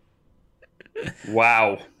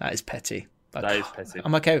 Wow. That is petty. That is petty.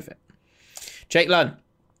 I'm okay with it. Jake Lunn.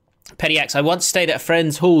 Petty acts. I once stayed at a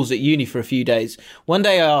friend's halls at uni for a few days. One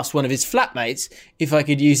day I asked one of his flatmates if I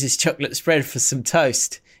could use his chocolate spread for some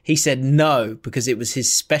toast. He said no, because it was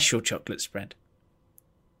his special chocolate spread.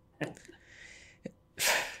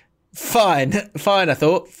 Fine, I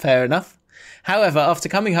thought. Fair enough. However, after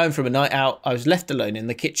coming home from a night out, I was left alone in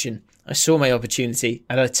the kitchen. I saw my opportunity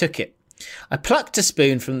and I took it. I plucked a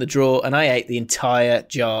spoon from the drawer and I ate the entire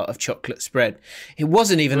jar of chocolate spread. It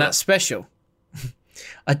wasn't even that special.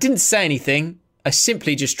 I didn't say anything. I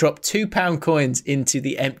simply just dropped £2 coins into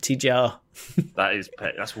the empty jar.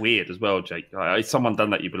 That's weird as well, Jake. If someone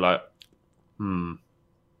done that, you'd be like,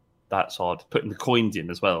 that's odd. Putting the coins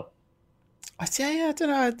in as well. I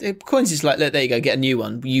don't know. Coins is like, look, there you go, get a new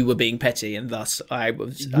one. You were being petty, and thus I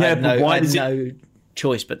was. Yeah, but why does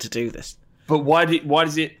choice but to do this. But why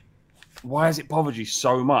has it bothered you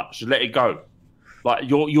so much? Just let it go. Like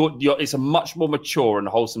you're it's a much more mature and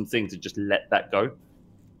wholesome thing to just let that go.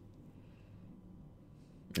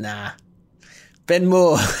 Nah. Ben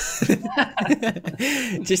Moore.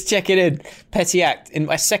 Just checking in. Petty act. In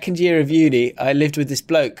my second year of uni, I lived with this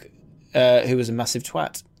bloke who was a massive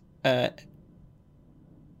twat.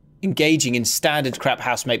 Engaging in standard crap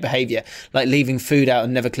housemate behaviour, like leaving food out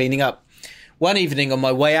and never cleaning up. One evening on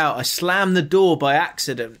my way out, I slammed the door by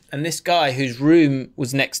accident, and this guy whose room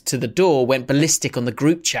was next to the door went ballistic on the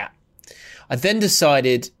group chat. I then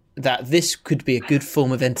decided that this could be a good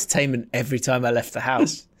form of entertainment every time I left the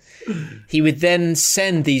house. He would then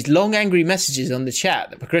send these long angry messages on the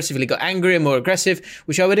chat that progressively got angrier and more aggressive,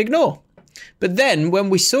 which I would ignore. But then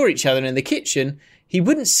when we saw each other in the kitchen, he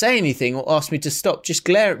wouldn't say anything or ask me to stop, just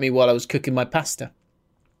glare at me while I was cooking my pasta.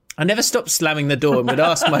 I never stopped slamming the door and would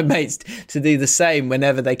ask my mates to do the same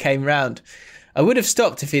whenever they came round. I would have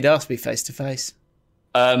stopped if he'd asked me face to face.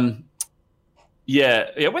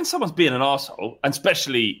 Yeah. When someone's being an arsehole, and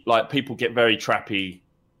especially like people get very trappy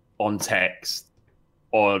on text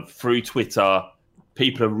or through Twitter,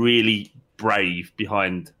 people are really brave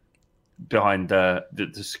behind the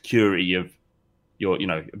security of your,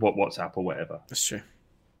 WhatsApp or whatever. That's true.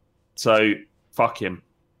 So fuck him.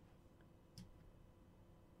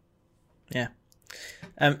 Yeah.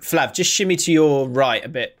 Flav, just shimmy to your right a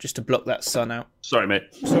bit, just to block that sun out. Sorry, mate.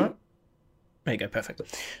 It's all right. There you go, perfect.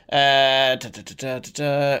 I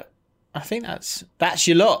think that's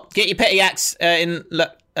your lot. Get your petty acts in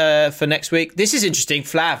for next week. This is interesting,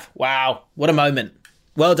 Flav. Wow, what a moment.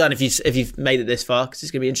 Well done if you've made it this far, because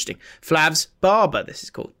it's going to be interesting. Flav's Barber, this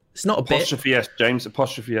is called. It's not a bit. Apostrophe S, James.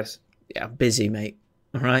 Apostrophe S. Yeah, I'm busy, mate.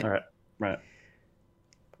 All right. Right.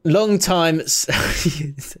 Long time.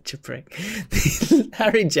 Such a prick.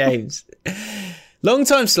 Harry James. Long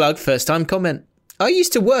time slug, first time comment. I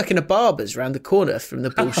used to work in a barber's round the corner from the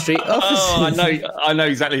Ball Street offices. I know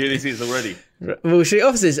exactly who this is already. Ball Street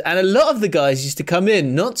offices, and a lot of the guys used to come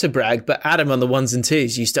in, not to brag, but Adam on the ones and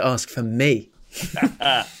twos used to ask for me.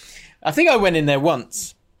 I think I went in there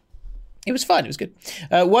once. It was fine. It was good.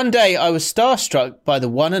 One day I was starstruck by the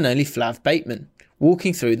one and only Flav Bateman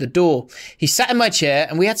walking through the door. He sat in my chair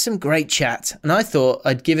and we had some great chat, and I thought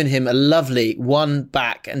I'd given him a lovely one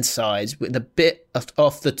back and sides with a bit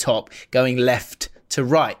off the top going left to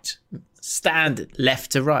right. Standard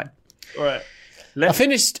left to right. All right. I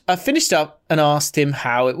finished up and asked him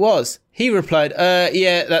how it was. He replied,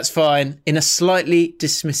 yeah, that's fine, in a slightly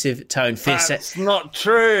dismissive tone. That's not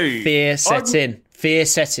true. Fear set in. Fear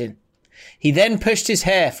set in. He then pushed his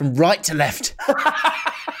hair from right to left.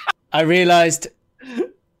 I realised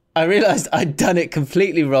I'd done it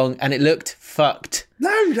completely wrong and it looked fucked.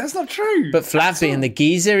 No, that's not true. But Flav being the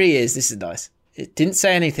geezer he is, this is nice. It didn't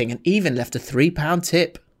say anything and even left a £3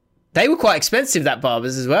 tip. They were quite expensive, that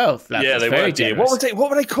barbers as well. Flav yeah, was they very were. generous. What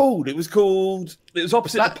were they called? It was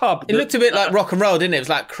opposite the pub. It looked a bit like rock and roll, didn't it? It was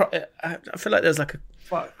like, I feel like there was like a...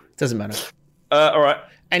 Fuck. Doesn't matter. All right.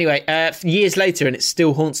 Anyway, years later, and it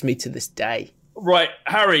still haunts me to this day. Right,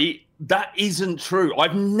 Harry, that isn't true. I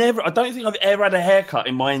don't think I've ever had a haircut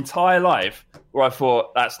in my entire life where I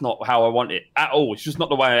thought, that's not how I want it at all. It's just not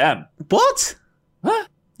the way I am. What? Huh?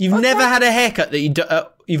 You've never had a haircut that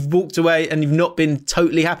you've walked away and you've not been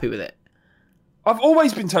totally happy with it? I've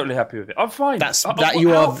always been totally happy with it. I'm fine. That's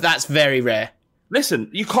very rare. Listen,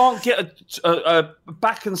 you can't get a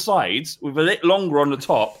back and sides with a bit longer on the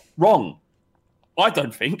top wrong. I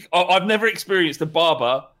don't think. I've never experienced a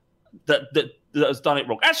barber that has done it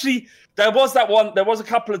wrong. Actually, there was a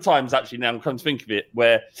couple of times, actually, now I'm come to think of it,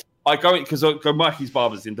 where I go in, because I go Mikey's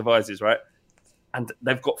Barbers in Devizes, right? And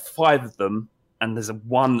they've got 5 of them, and there's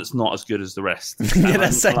one that's not as good as the rest. Yeah,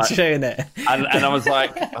 that's so true, isn't it? And I was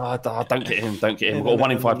like, don't get him. We've got a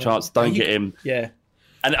 1 in 5 chance, don't get him. Yeah.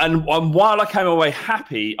 And while I came away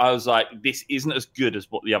happy, I was like, this isn't as good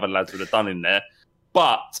as what the other lads would have done in there.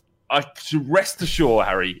 But I should rest assured,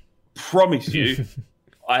 Harry, promise you,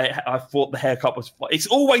 I thought the haircut was fine. It's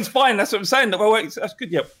always fine. That's what I'm saying. That's good.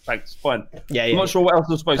 Yeah, thanks. Fine. Yeah. I'm not sure what else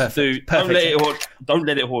I'm supposed to do. Perfect. Don't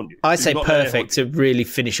let it haunt you. I say perfect to really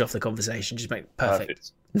finish off the conversation. Just make it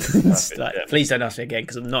perfect. Please don't ask me again,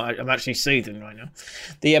 because I'm actually soothing right now.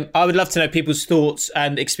 I would love to know people's thoughts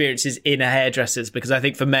and experiences in a hairdresser's, because I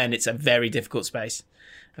think for men it's a very difficult space.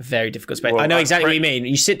 A very difficult space. Well, I know exactly what you mean.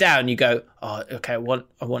 You sit down and you go, oh, okay, I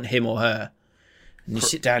want him or her. And you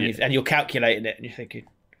sit down and you're calculating it and you're thinking,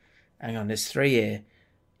 hang on, there's 3 here.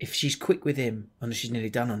 If she's quick with him, or she's nearly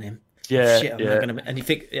done on him. Shit, I'm not gonna. And you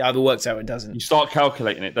think it either works out or it doesn't. You start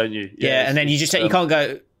calculating it, don't you? Yeah, and then you just you can't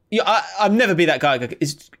go. I'll never be that guy.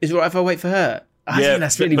 Is it right if I wait for her? I think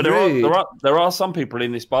that's really but rude. There are some people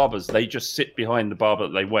in this barbers. They just sit behind the barber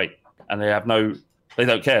that they wait, and they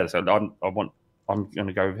don't care. So I'm going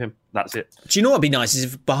to go with him. That's it. Do you know what'd be nice is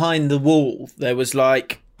if behind the wall there was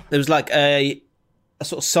like a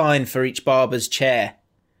sort of sign for each barber's chair,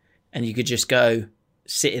 and you could just go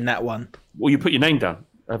sit in that one. Well, you put your name down.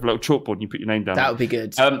 Have a little chalkboard and you put your name down. That would be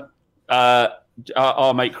good.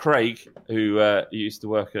 Our mate Craig, who used to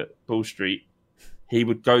work at Bull Street, he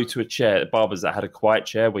would go to a chair at barbers that had a quiet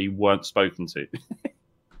chair where you weren't spoken to.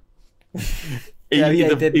 He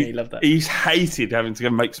loved that. He's hated having to go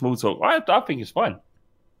make small talk. I think it's fine.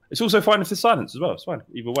 It's also fine if there's silence as well. It's fine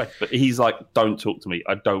either way. But he's like, don't talk to me.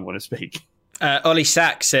 I don't want to speak. Ollie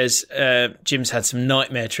Sack says Jim's had some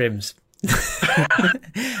nightmare trims.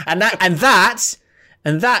 and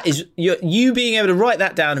that is you being able to write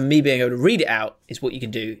that down and me being able to read it out is what you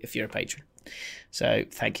can do if you're a patron. So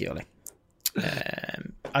thank you, Ollie.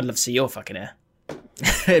 I'd love to see your fucking hair.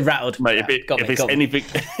 It rattled. Mate, if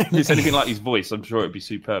it's anything like his voice, I'm sure it'd be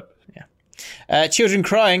superb. Yeah. Children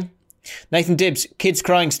crying. Nathan Dibbs, kids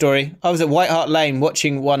crying story. I was at White Hart Lane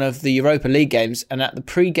watching one of the Europa League games, and at the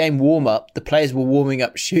pre-game warm-up, the players were warming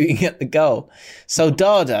up shooting at the goal.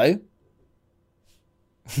 Soldado,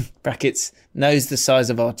 brackets, knows the size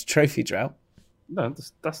of our trophy drought. No,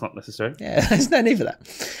 that's not necessary. Yeah, there's no need for that.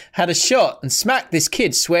 Had a shot and smacked this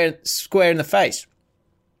kid square in the face.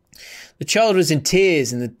 The child was in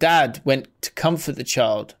tears and the dad went to comfort the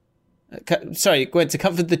child. Went to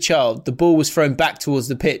comfort the child. The ball was thrown back towards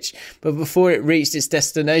the pitch, but before it reached its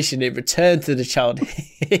destination, it returned to the child,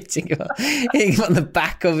 hitting him on the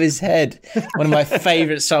back of his head. One of my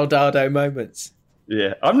favourite Soldado moments.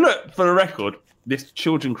 Yeah, for the record, this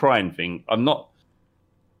children crying thing, I'm not...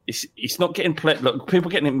 It's not getting look,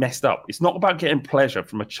 people getting it messed up. It's not about getting pleasure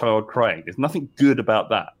from a child crying. There's nothing good about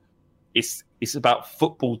that. It's about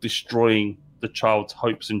football destroying the child's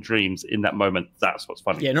hopes and dreams in that moment. That's what's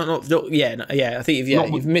funny. Yeah, I think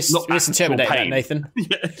you've misinterpreted that, Nathan.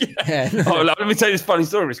 yeah. Let me tell you this funny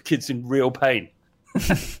story. This kid's in real pain.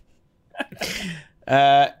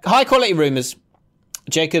 High quality rumours.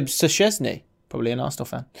 Jacob Szczesny, probably an Arsenal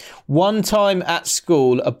fan. One time at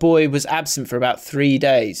school, a boy was absent for about 3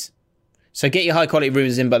 days. So get your high quality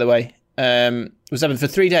rumours in, by the way. Was absent for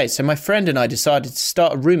 3 days. So my friend and I decided to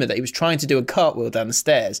start a rumour that he was trying to do a cartwheel down the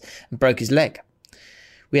stairs and broke his leg.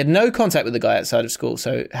 We had no contact with the guy outside of school,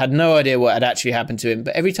 so had no idea what had actually happened to him.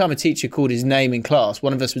 But every time a teacher called his name in class,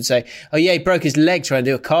 one of us would say, "Oh yeah, he broke his leg trying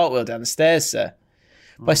to do a cartwheel down the stairs, sir."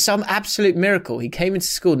 By some absolute miracle, he came into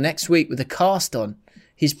school next week with a cast on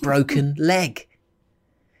his broken leg.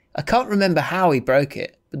 I can't remember how he broke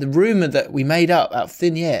it, but the rumour that we made up out of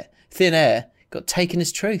thin air got taken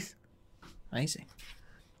as truth. Amazing.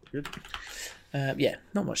 Good.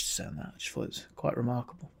 Not much to say on that. I just thought it was quite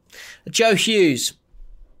remarkable. Joe Hughes.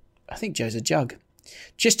 I think Joe's a jug.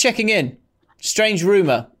 Just checking in. Strange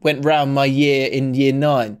rumour went round my year in year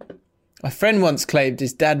 9. My friend once claimed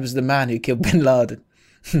his dad was the man who killed bin Laden.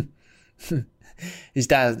 His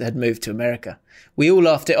dad had moved to America. We all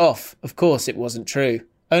laughed it off. Of course, it wasn't true.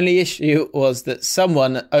 Only issue was that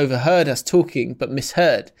someone overheard us talking but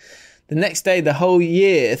misheard. The next day, the whole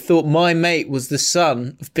year thought my mate was the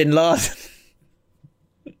son of bin Laden.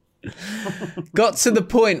 Got to the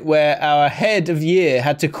point where our head of year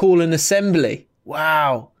had to call an assembly.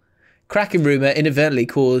 Wow. Cracking rumour inadvertently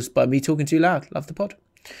caused by me talking too loud. Love the pod.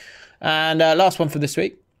 And last one for this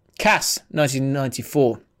week. Cass,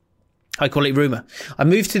 1994. High quality rumour. I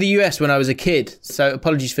moved to the US when I was a kid, so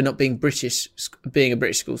apologies for not being being a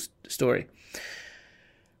British school story.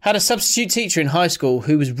 Had a substitute teacher in high school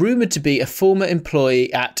who was rumoured to be a former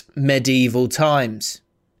employee at Medieval Times.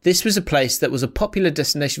 This was a place that was a popular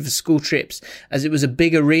destination for school trips, as it was a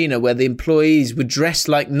big arena where the employees would dress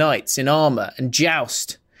like knights in armour and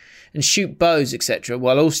joust and shoot bows, etc.,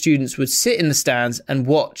 while all students would sit in the stands and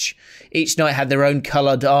watch. Each knight had their own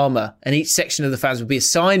coloured armour, and each section of the fans would be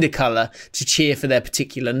assigned a colour to cheer for their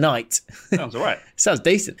particular knight. Sounds all right. Sounds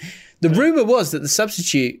decent. The rumour was that the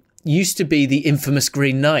substitute used to be the infamous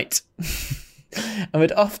Green Knight and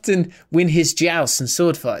would often win his jousts and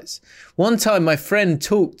sword fights. One time my friend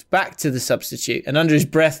talked back to the substitute and under his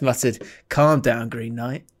breath muttered, "Calm down, Green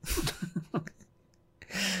Knight."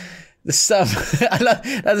 The sub,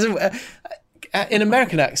 in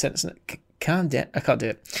American accents, calm down. I can't do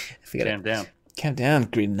it. Forget it. Calm down,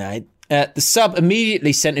 Green Knight. The sub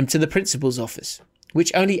immediately sent him to the principal's office,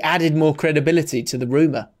 which only added more credibility to the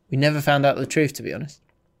rumour. We never found out the truth, to be honest.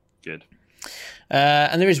 Good.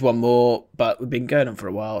 And there is one more, but we've been going on for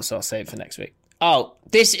a while, so I'll save it for next week. Oh,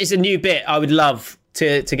 this is a new bit I would love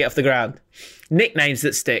to get off the ground. Nicknames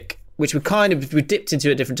that stick, which we dipped into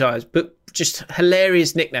at different times. But just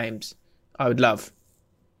hilarious nicknames, I would love.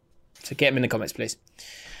 So get them in the comments, please.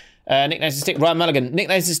 Nicknames to stick. Ryan Mulligan.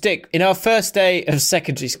 Nicknames to stick. In our first day of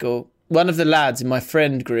secondary school, one of the lads in my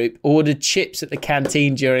friend group ordered chips at the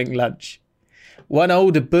canteen during lunch. One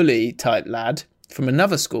older bully type lad from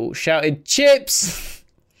another school shouted "chips"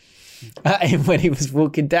 at him when he was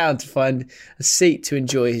walking down to find a seat to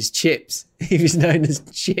enjoy his chips. He was known as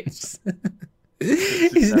Chips.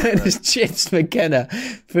 He's known as Chips McKenna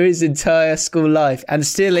for his entire school life, and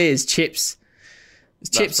still is. Chips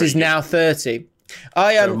is now 30.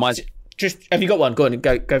 Just have you got one? Go on and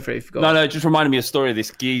go for it. If you've got one. No, it just reminded me of a story of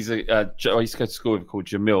this geezer I used to go to school with called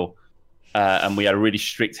Jamil, and we had a really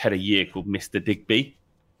strict head of year called Mr. Digby.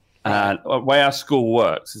 And the way our school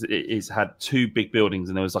works is had two big buildings,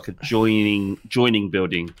 and there was like a joining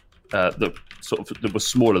building that was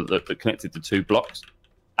smaller that connected the two blocks,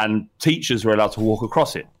 and teachers were allowed to walk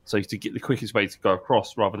across it, so to get the quickest way to go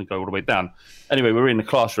across rather than go all the way down. Anyway, we were in the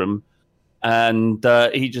classroom. And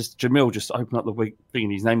Jamil just opened up the thing,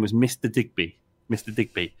 and his name was Mr. Digby. Mr.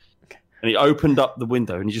 Digby. Okay. And he opened up the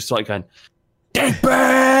window, and he just started going,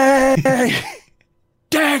 Digby!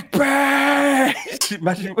 Digby!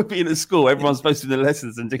 Imagine we're being at school, everyone's supposed to do the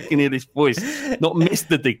lessons, and you can hear this voice, not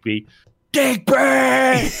Mr. Digby,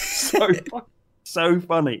 Digby! So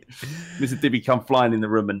funny. Mr. Digby come flying in the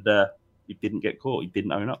room, and he didn't get caught. He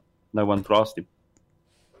didn't own up. No one grasped him.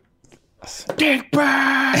 Digby!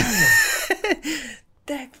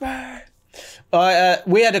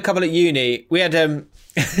 We had a couple at uni. We had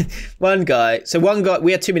one guy.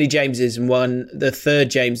 We had too many Jameses, and the third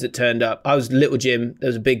James that turned up. I was little Jim. There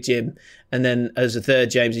was a big Jim, and then as a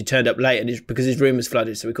third James, he turned up late, and because his room was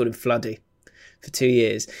flooded, so we called him Floody for 2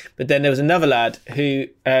 years. But then there was another lad who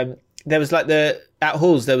there was like at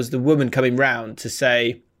halls there was the woman coming round to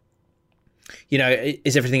say, you know,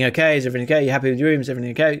 is everything okay? Is everything okay? Are you happy with your room? Is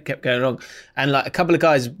everything okay? Kept going along. And like a couple of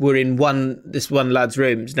guys were in this one lad's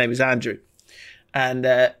room. His name was Andrew. And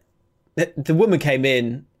the woman came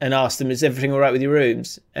in and asked them, is everything all right with your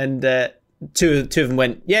rooms? And two of them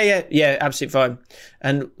went, yeah, absolutely fine.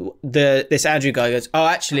 And this Andrew guy goes, oh,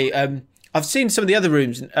 actually, I've seen some of the other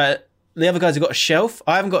rooms. The other guys have got a shelf.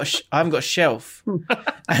 I haven't got a shelf.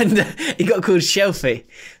 And he got called Shelfie.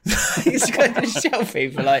 He's got a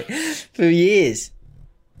Shelfie for years.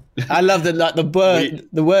 I love that. Like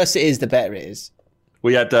the worse it is, the better it is.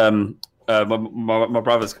 We had my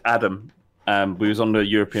brother's Adam. We was on the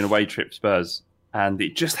European away trip, Spurs, and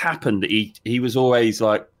it just happened that he was always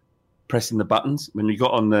like pressing the buttons when we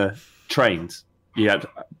got on the trains. You had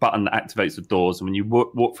a button that activates the doors, and when you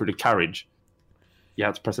walk through the carriage, you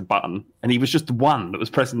had to press a button, and he was just the one that was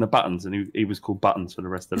pressing the buttons, and he was called Buttons for the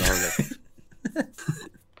rest of the holiday.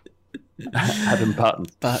 Adam Buttons.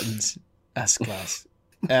 Buttons. That's class.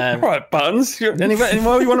 All right, Buttons. Any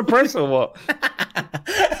more you want to press or what?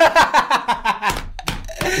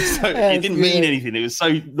 So it didn't mean anything. It was so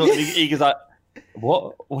he was like,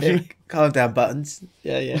 what? Calm down, Buttons.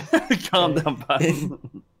 Yeah. Calm down, Buttons.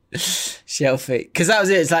 Shelfie, because that was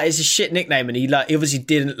it. It's like it's a shit nickname, and he obviously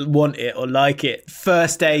didn't want it or like it.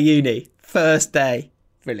 First day of uni, first day,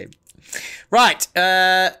 brilliant. Right,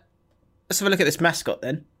 let's have a look at this mascot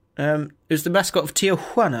then. It was the mascot of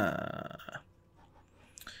Tijuana.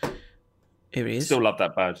 Here he is. Still love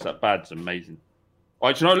that badge. That badge's amazing.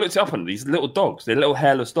 Right, you know, I looked it up on these little dogs. They're little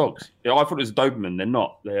hairless dogs. Yeah, I thought it was a Doberman. They're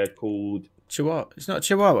not. They're called Chihuahua. It's not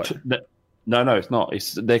Chihuahua. No, it's not.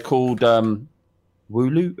 They're called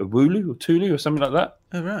Wooloo or Tulu or something like that.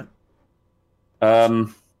 Oh right.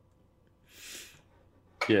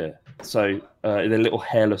 Yeah. So they're little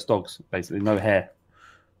hairless dogs, basically, no hair.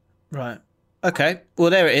 Right. Okay. Well,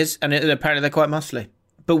 there it is, and apparently they're quite muscly.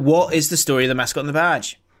 But what is the story of the mascot on the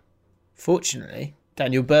badge? Fortunately,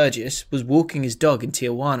 Daniel Burgess was walking his dog in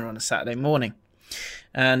Tijuana on a Saturday morning,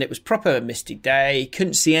 and it was proper misty day. He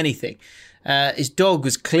couldn't see anything. His dog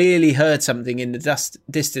was clearly heard something in the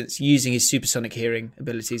distance using his supersonic hearing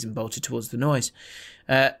abilities and bolted towards the noise.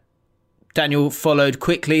 Daniel followed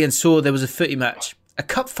quickly and saw there was a footy match, a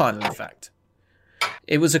cup final, in fact.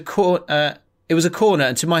 It was a corner,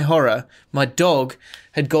 and to my horror, my dog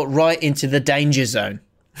had got right into the danger zone,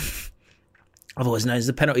 otherwise known as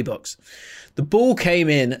the penalty box. The ball came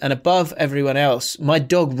in, and above everyone else, my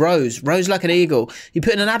dog rose like an eagle. He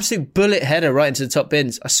put in an absolute bullet header right into the top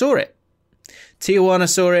bins. I saw it. Tijuana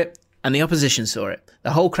saw it, and the opposition saw it.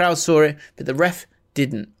 The whole crowd saw it, but the ref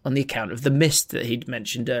didn't, on the account of the mist that he'd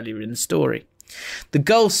mentioned earlier in the story. The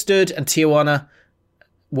goal stood, and Tijuana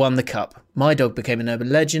won the cup. My dog became an urban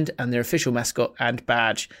legend and their official mascot and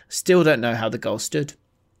badge. Still don't know how the goal stood.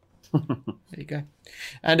 There you go.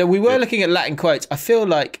 And we were looking at Latin quotes. I feel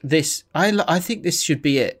like this. I think this should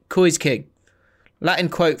be it. Coy's king. Latin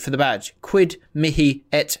quote for the badge. Quid mihi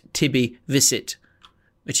et tibi visit,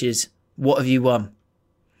 which is what have you won?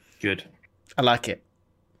 Good. I like it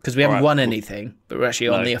because we haven't won anything, but we're actually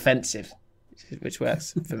on the offensive, which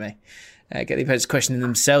works for me. Get the opponents questioning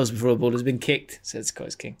themselves before a ball has been kicked. Says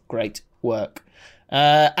Coy's king. Great work.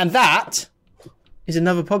 And that is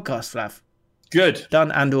another podcast, Flav. Good.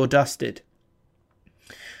 Done and or dusted.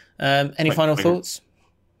 Any final thoughts?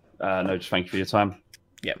 No, just thank you for your time.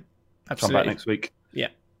 Yeah, absolutely. Come back next week. Yeah,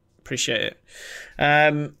 appreciate it.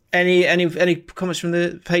 Any comments from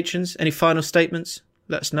the patrons? Any final statements?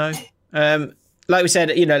 Let us know. Like we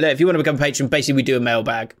said, if you want to become a patron, basically we do a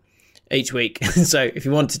mailbag each week. So if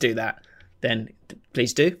you want to do that, then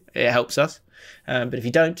please do. It helps us. But if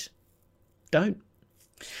you don't.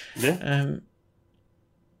 Yeah.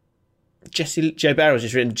 Joe Barrow's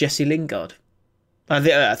just written Jesse Lingard. I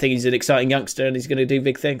think he's an exciting youngster and he's going to do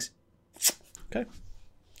big things. Okay.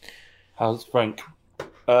 How's Frank?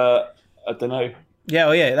 I don't know.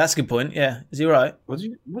 Yeah, that's a good point. Yeah, is he all right? What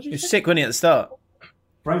did you He was sick, wasn't he, at the start?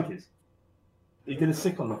 Frank is. He did a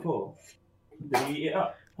sick on the floor. Did he eat it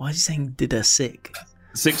up? Why is he saying did a sick?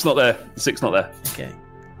 Sick's not there. Sick's not there. Okay.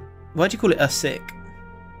 Why do you call it a sick?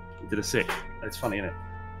 He did a sick. It's funny, isn't it?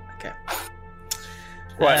 Okay.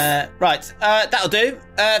 Right. That'll do.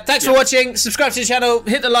 Thanks for watching. Subscribe to the channel.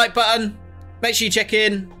 Hit the like button. Make sure you check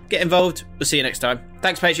in. Get involved. We'll see you next time.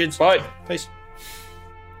 Thanks, patrons. Bye. Peace.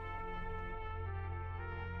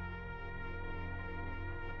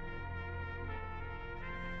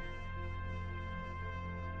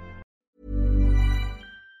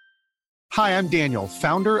 Hi, I'm Daniel,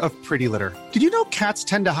 founder of Pretty Litter. Did you know cats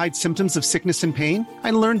tend to hide symptoms of sickness and pain?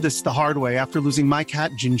 I learned this the hard way after losing my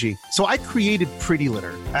cat, Gingy. So I created Pretty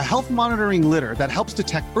Litter, a health monitoring litter that helps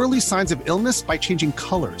detect early signs of illness by changing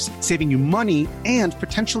colors, saving you money and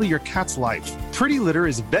potentially your cat's life. Pretty Litter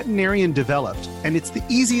is veterinarian developed, and it's the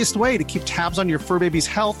easiest way to keep tabs on your fur baby's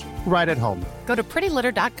health right at home. Go to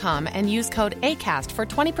prettylitter.com and use code ACAST for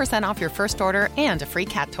 20% off your first order and a free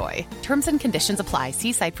cat toy. Terms and conditions apply.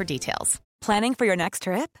 See site for details. Planning for your next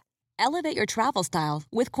trip? Elevate your travel style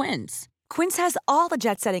with Quince. Quince has all the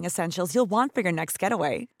jet-setting essentials you'll want for your next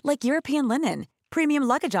getaway, like European linen, premium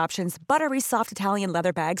luggage options, buttery soft Italian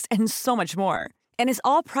leather bags, and so much more. And is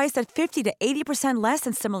all priced at 50 to 80% less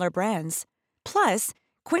than similar brands. Plus,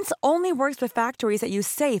 Quince only works with factories that use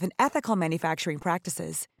safe and ethical manufacturing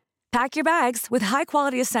practices. Pack your bags with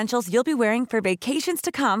high-quality essentials you'll be wearing for vacations to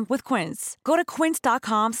come with Quince. Go to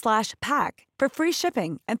quince.com/pack for free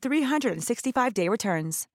shipping and 365-day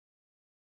returns.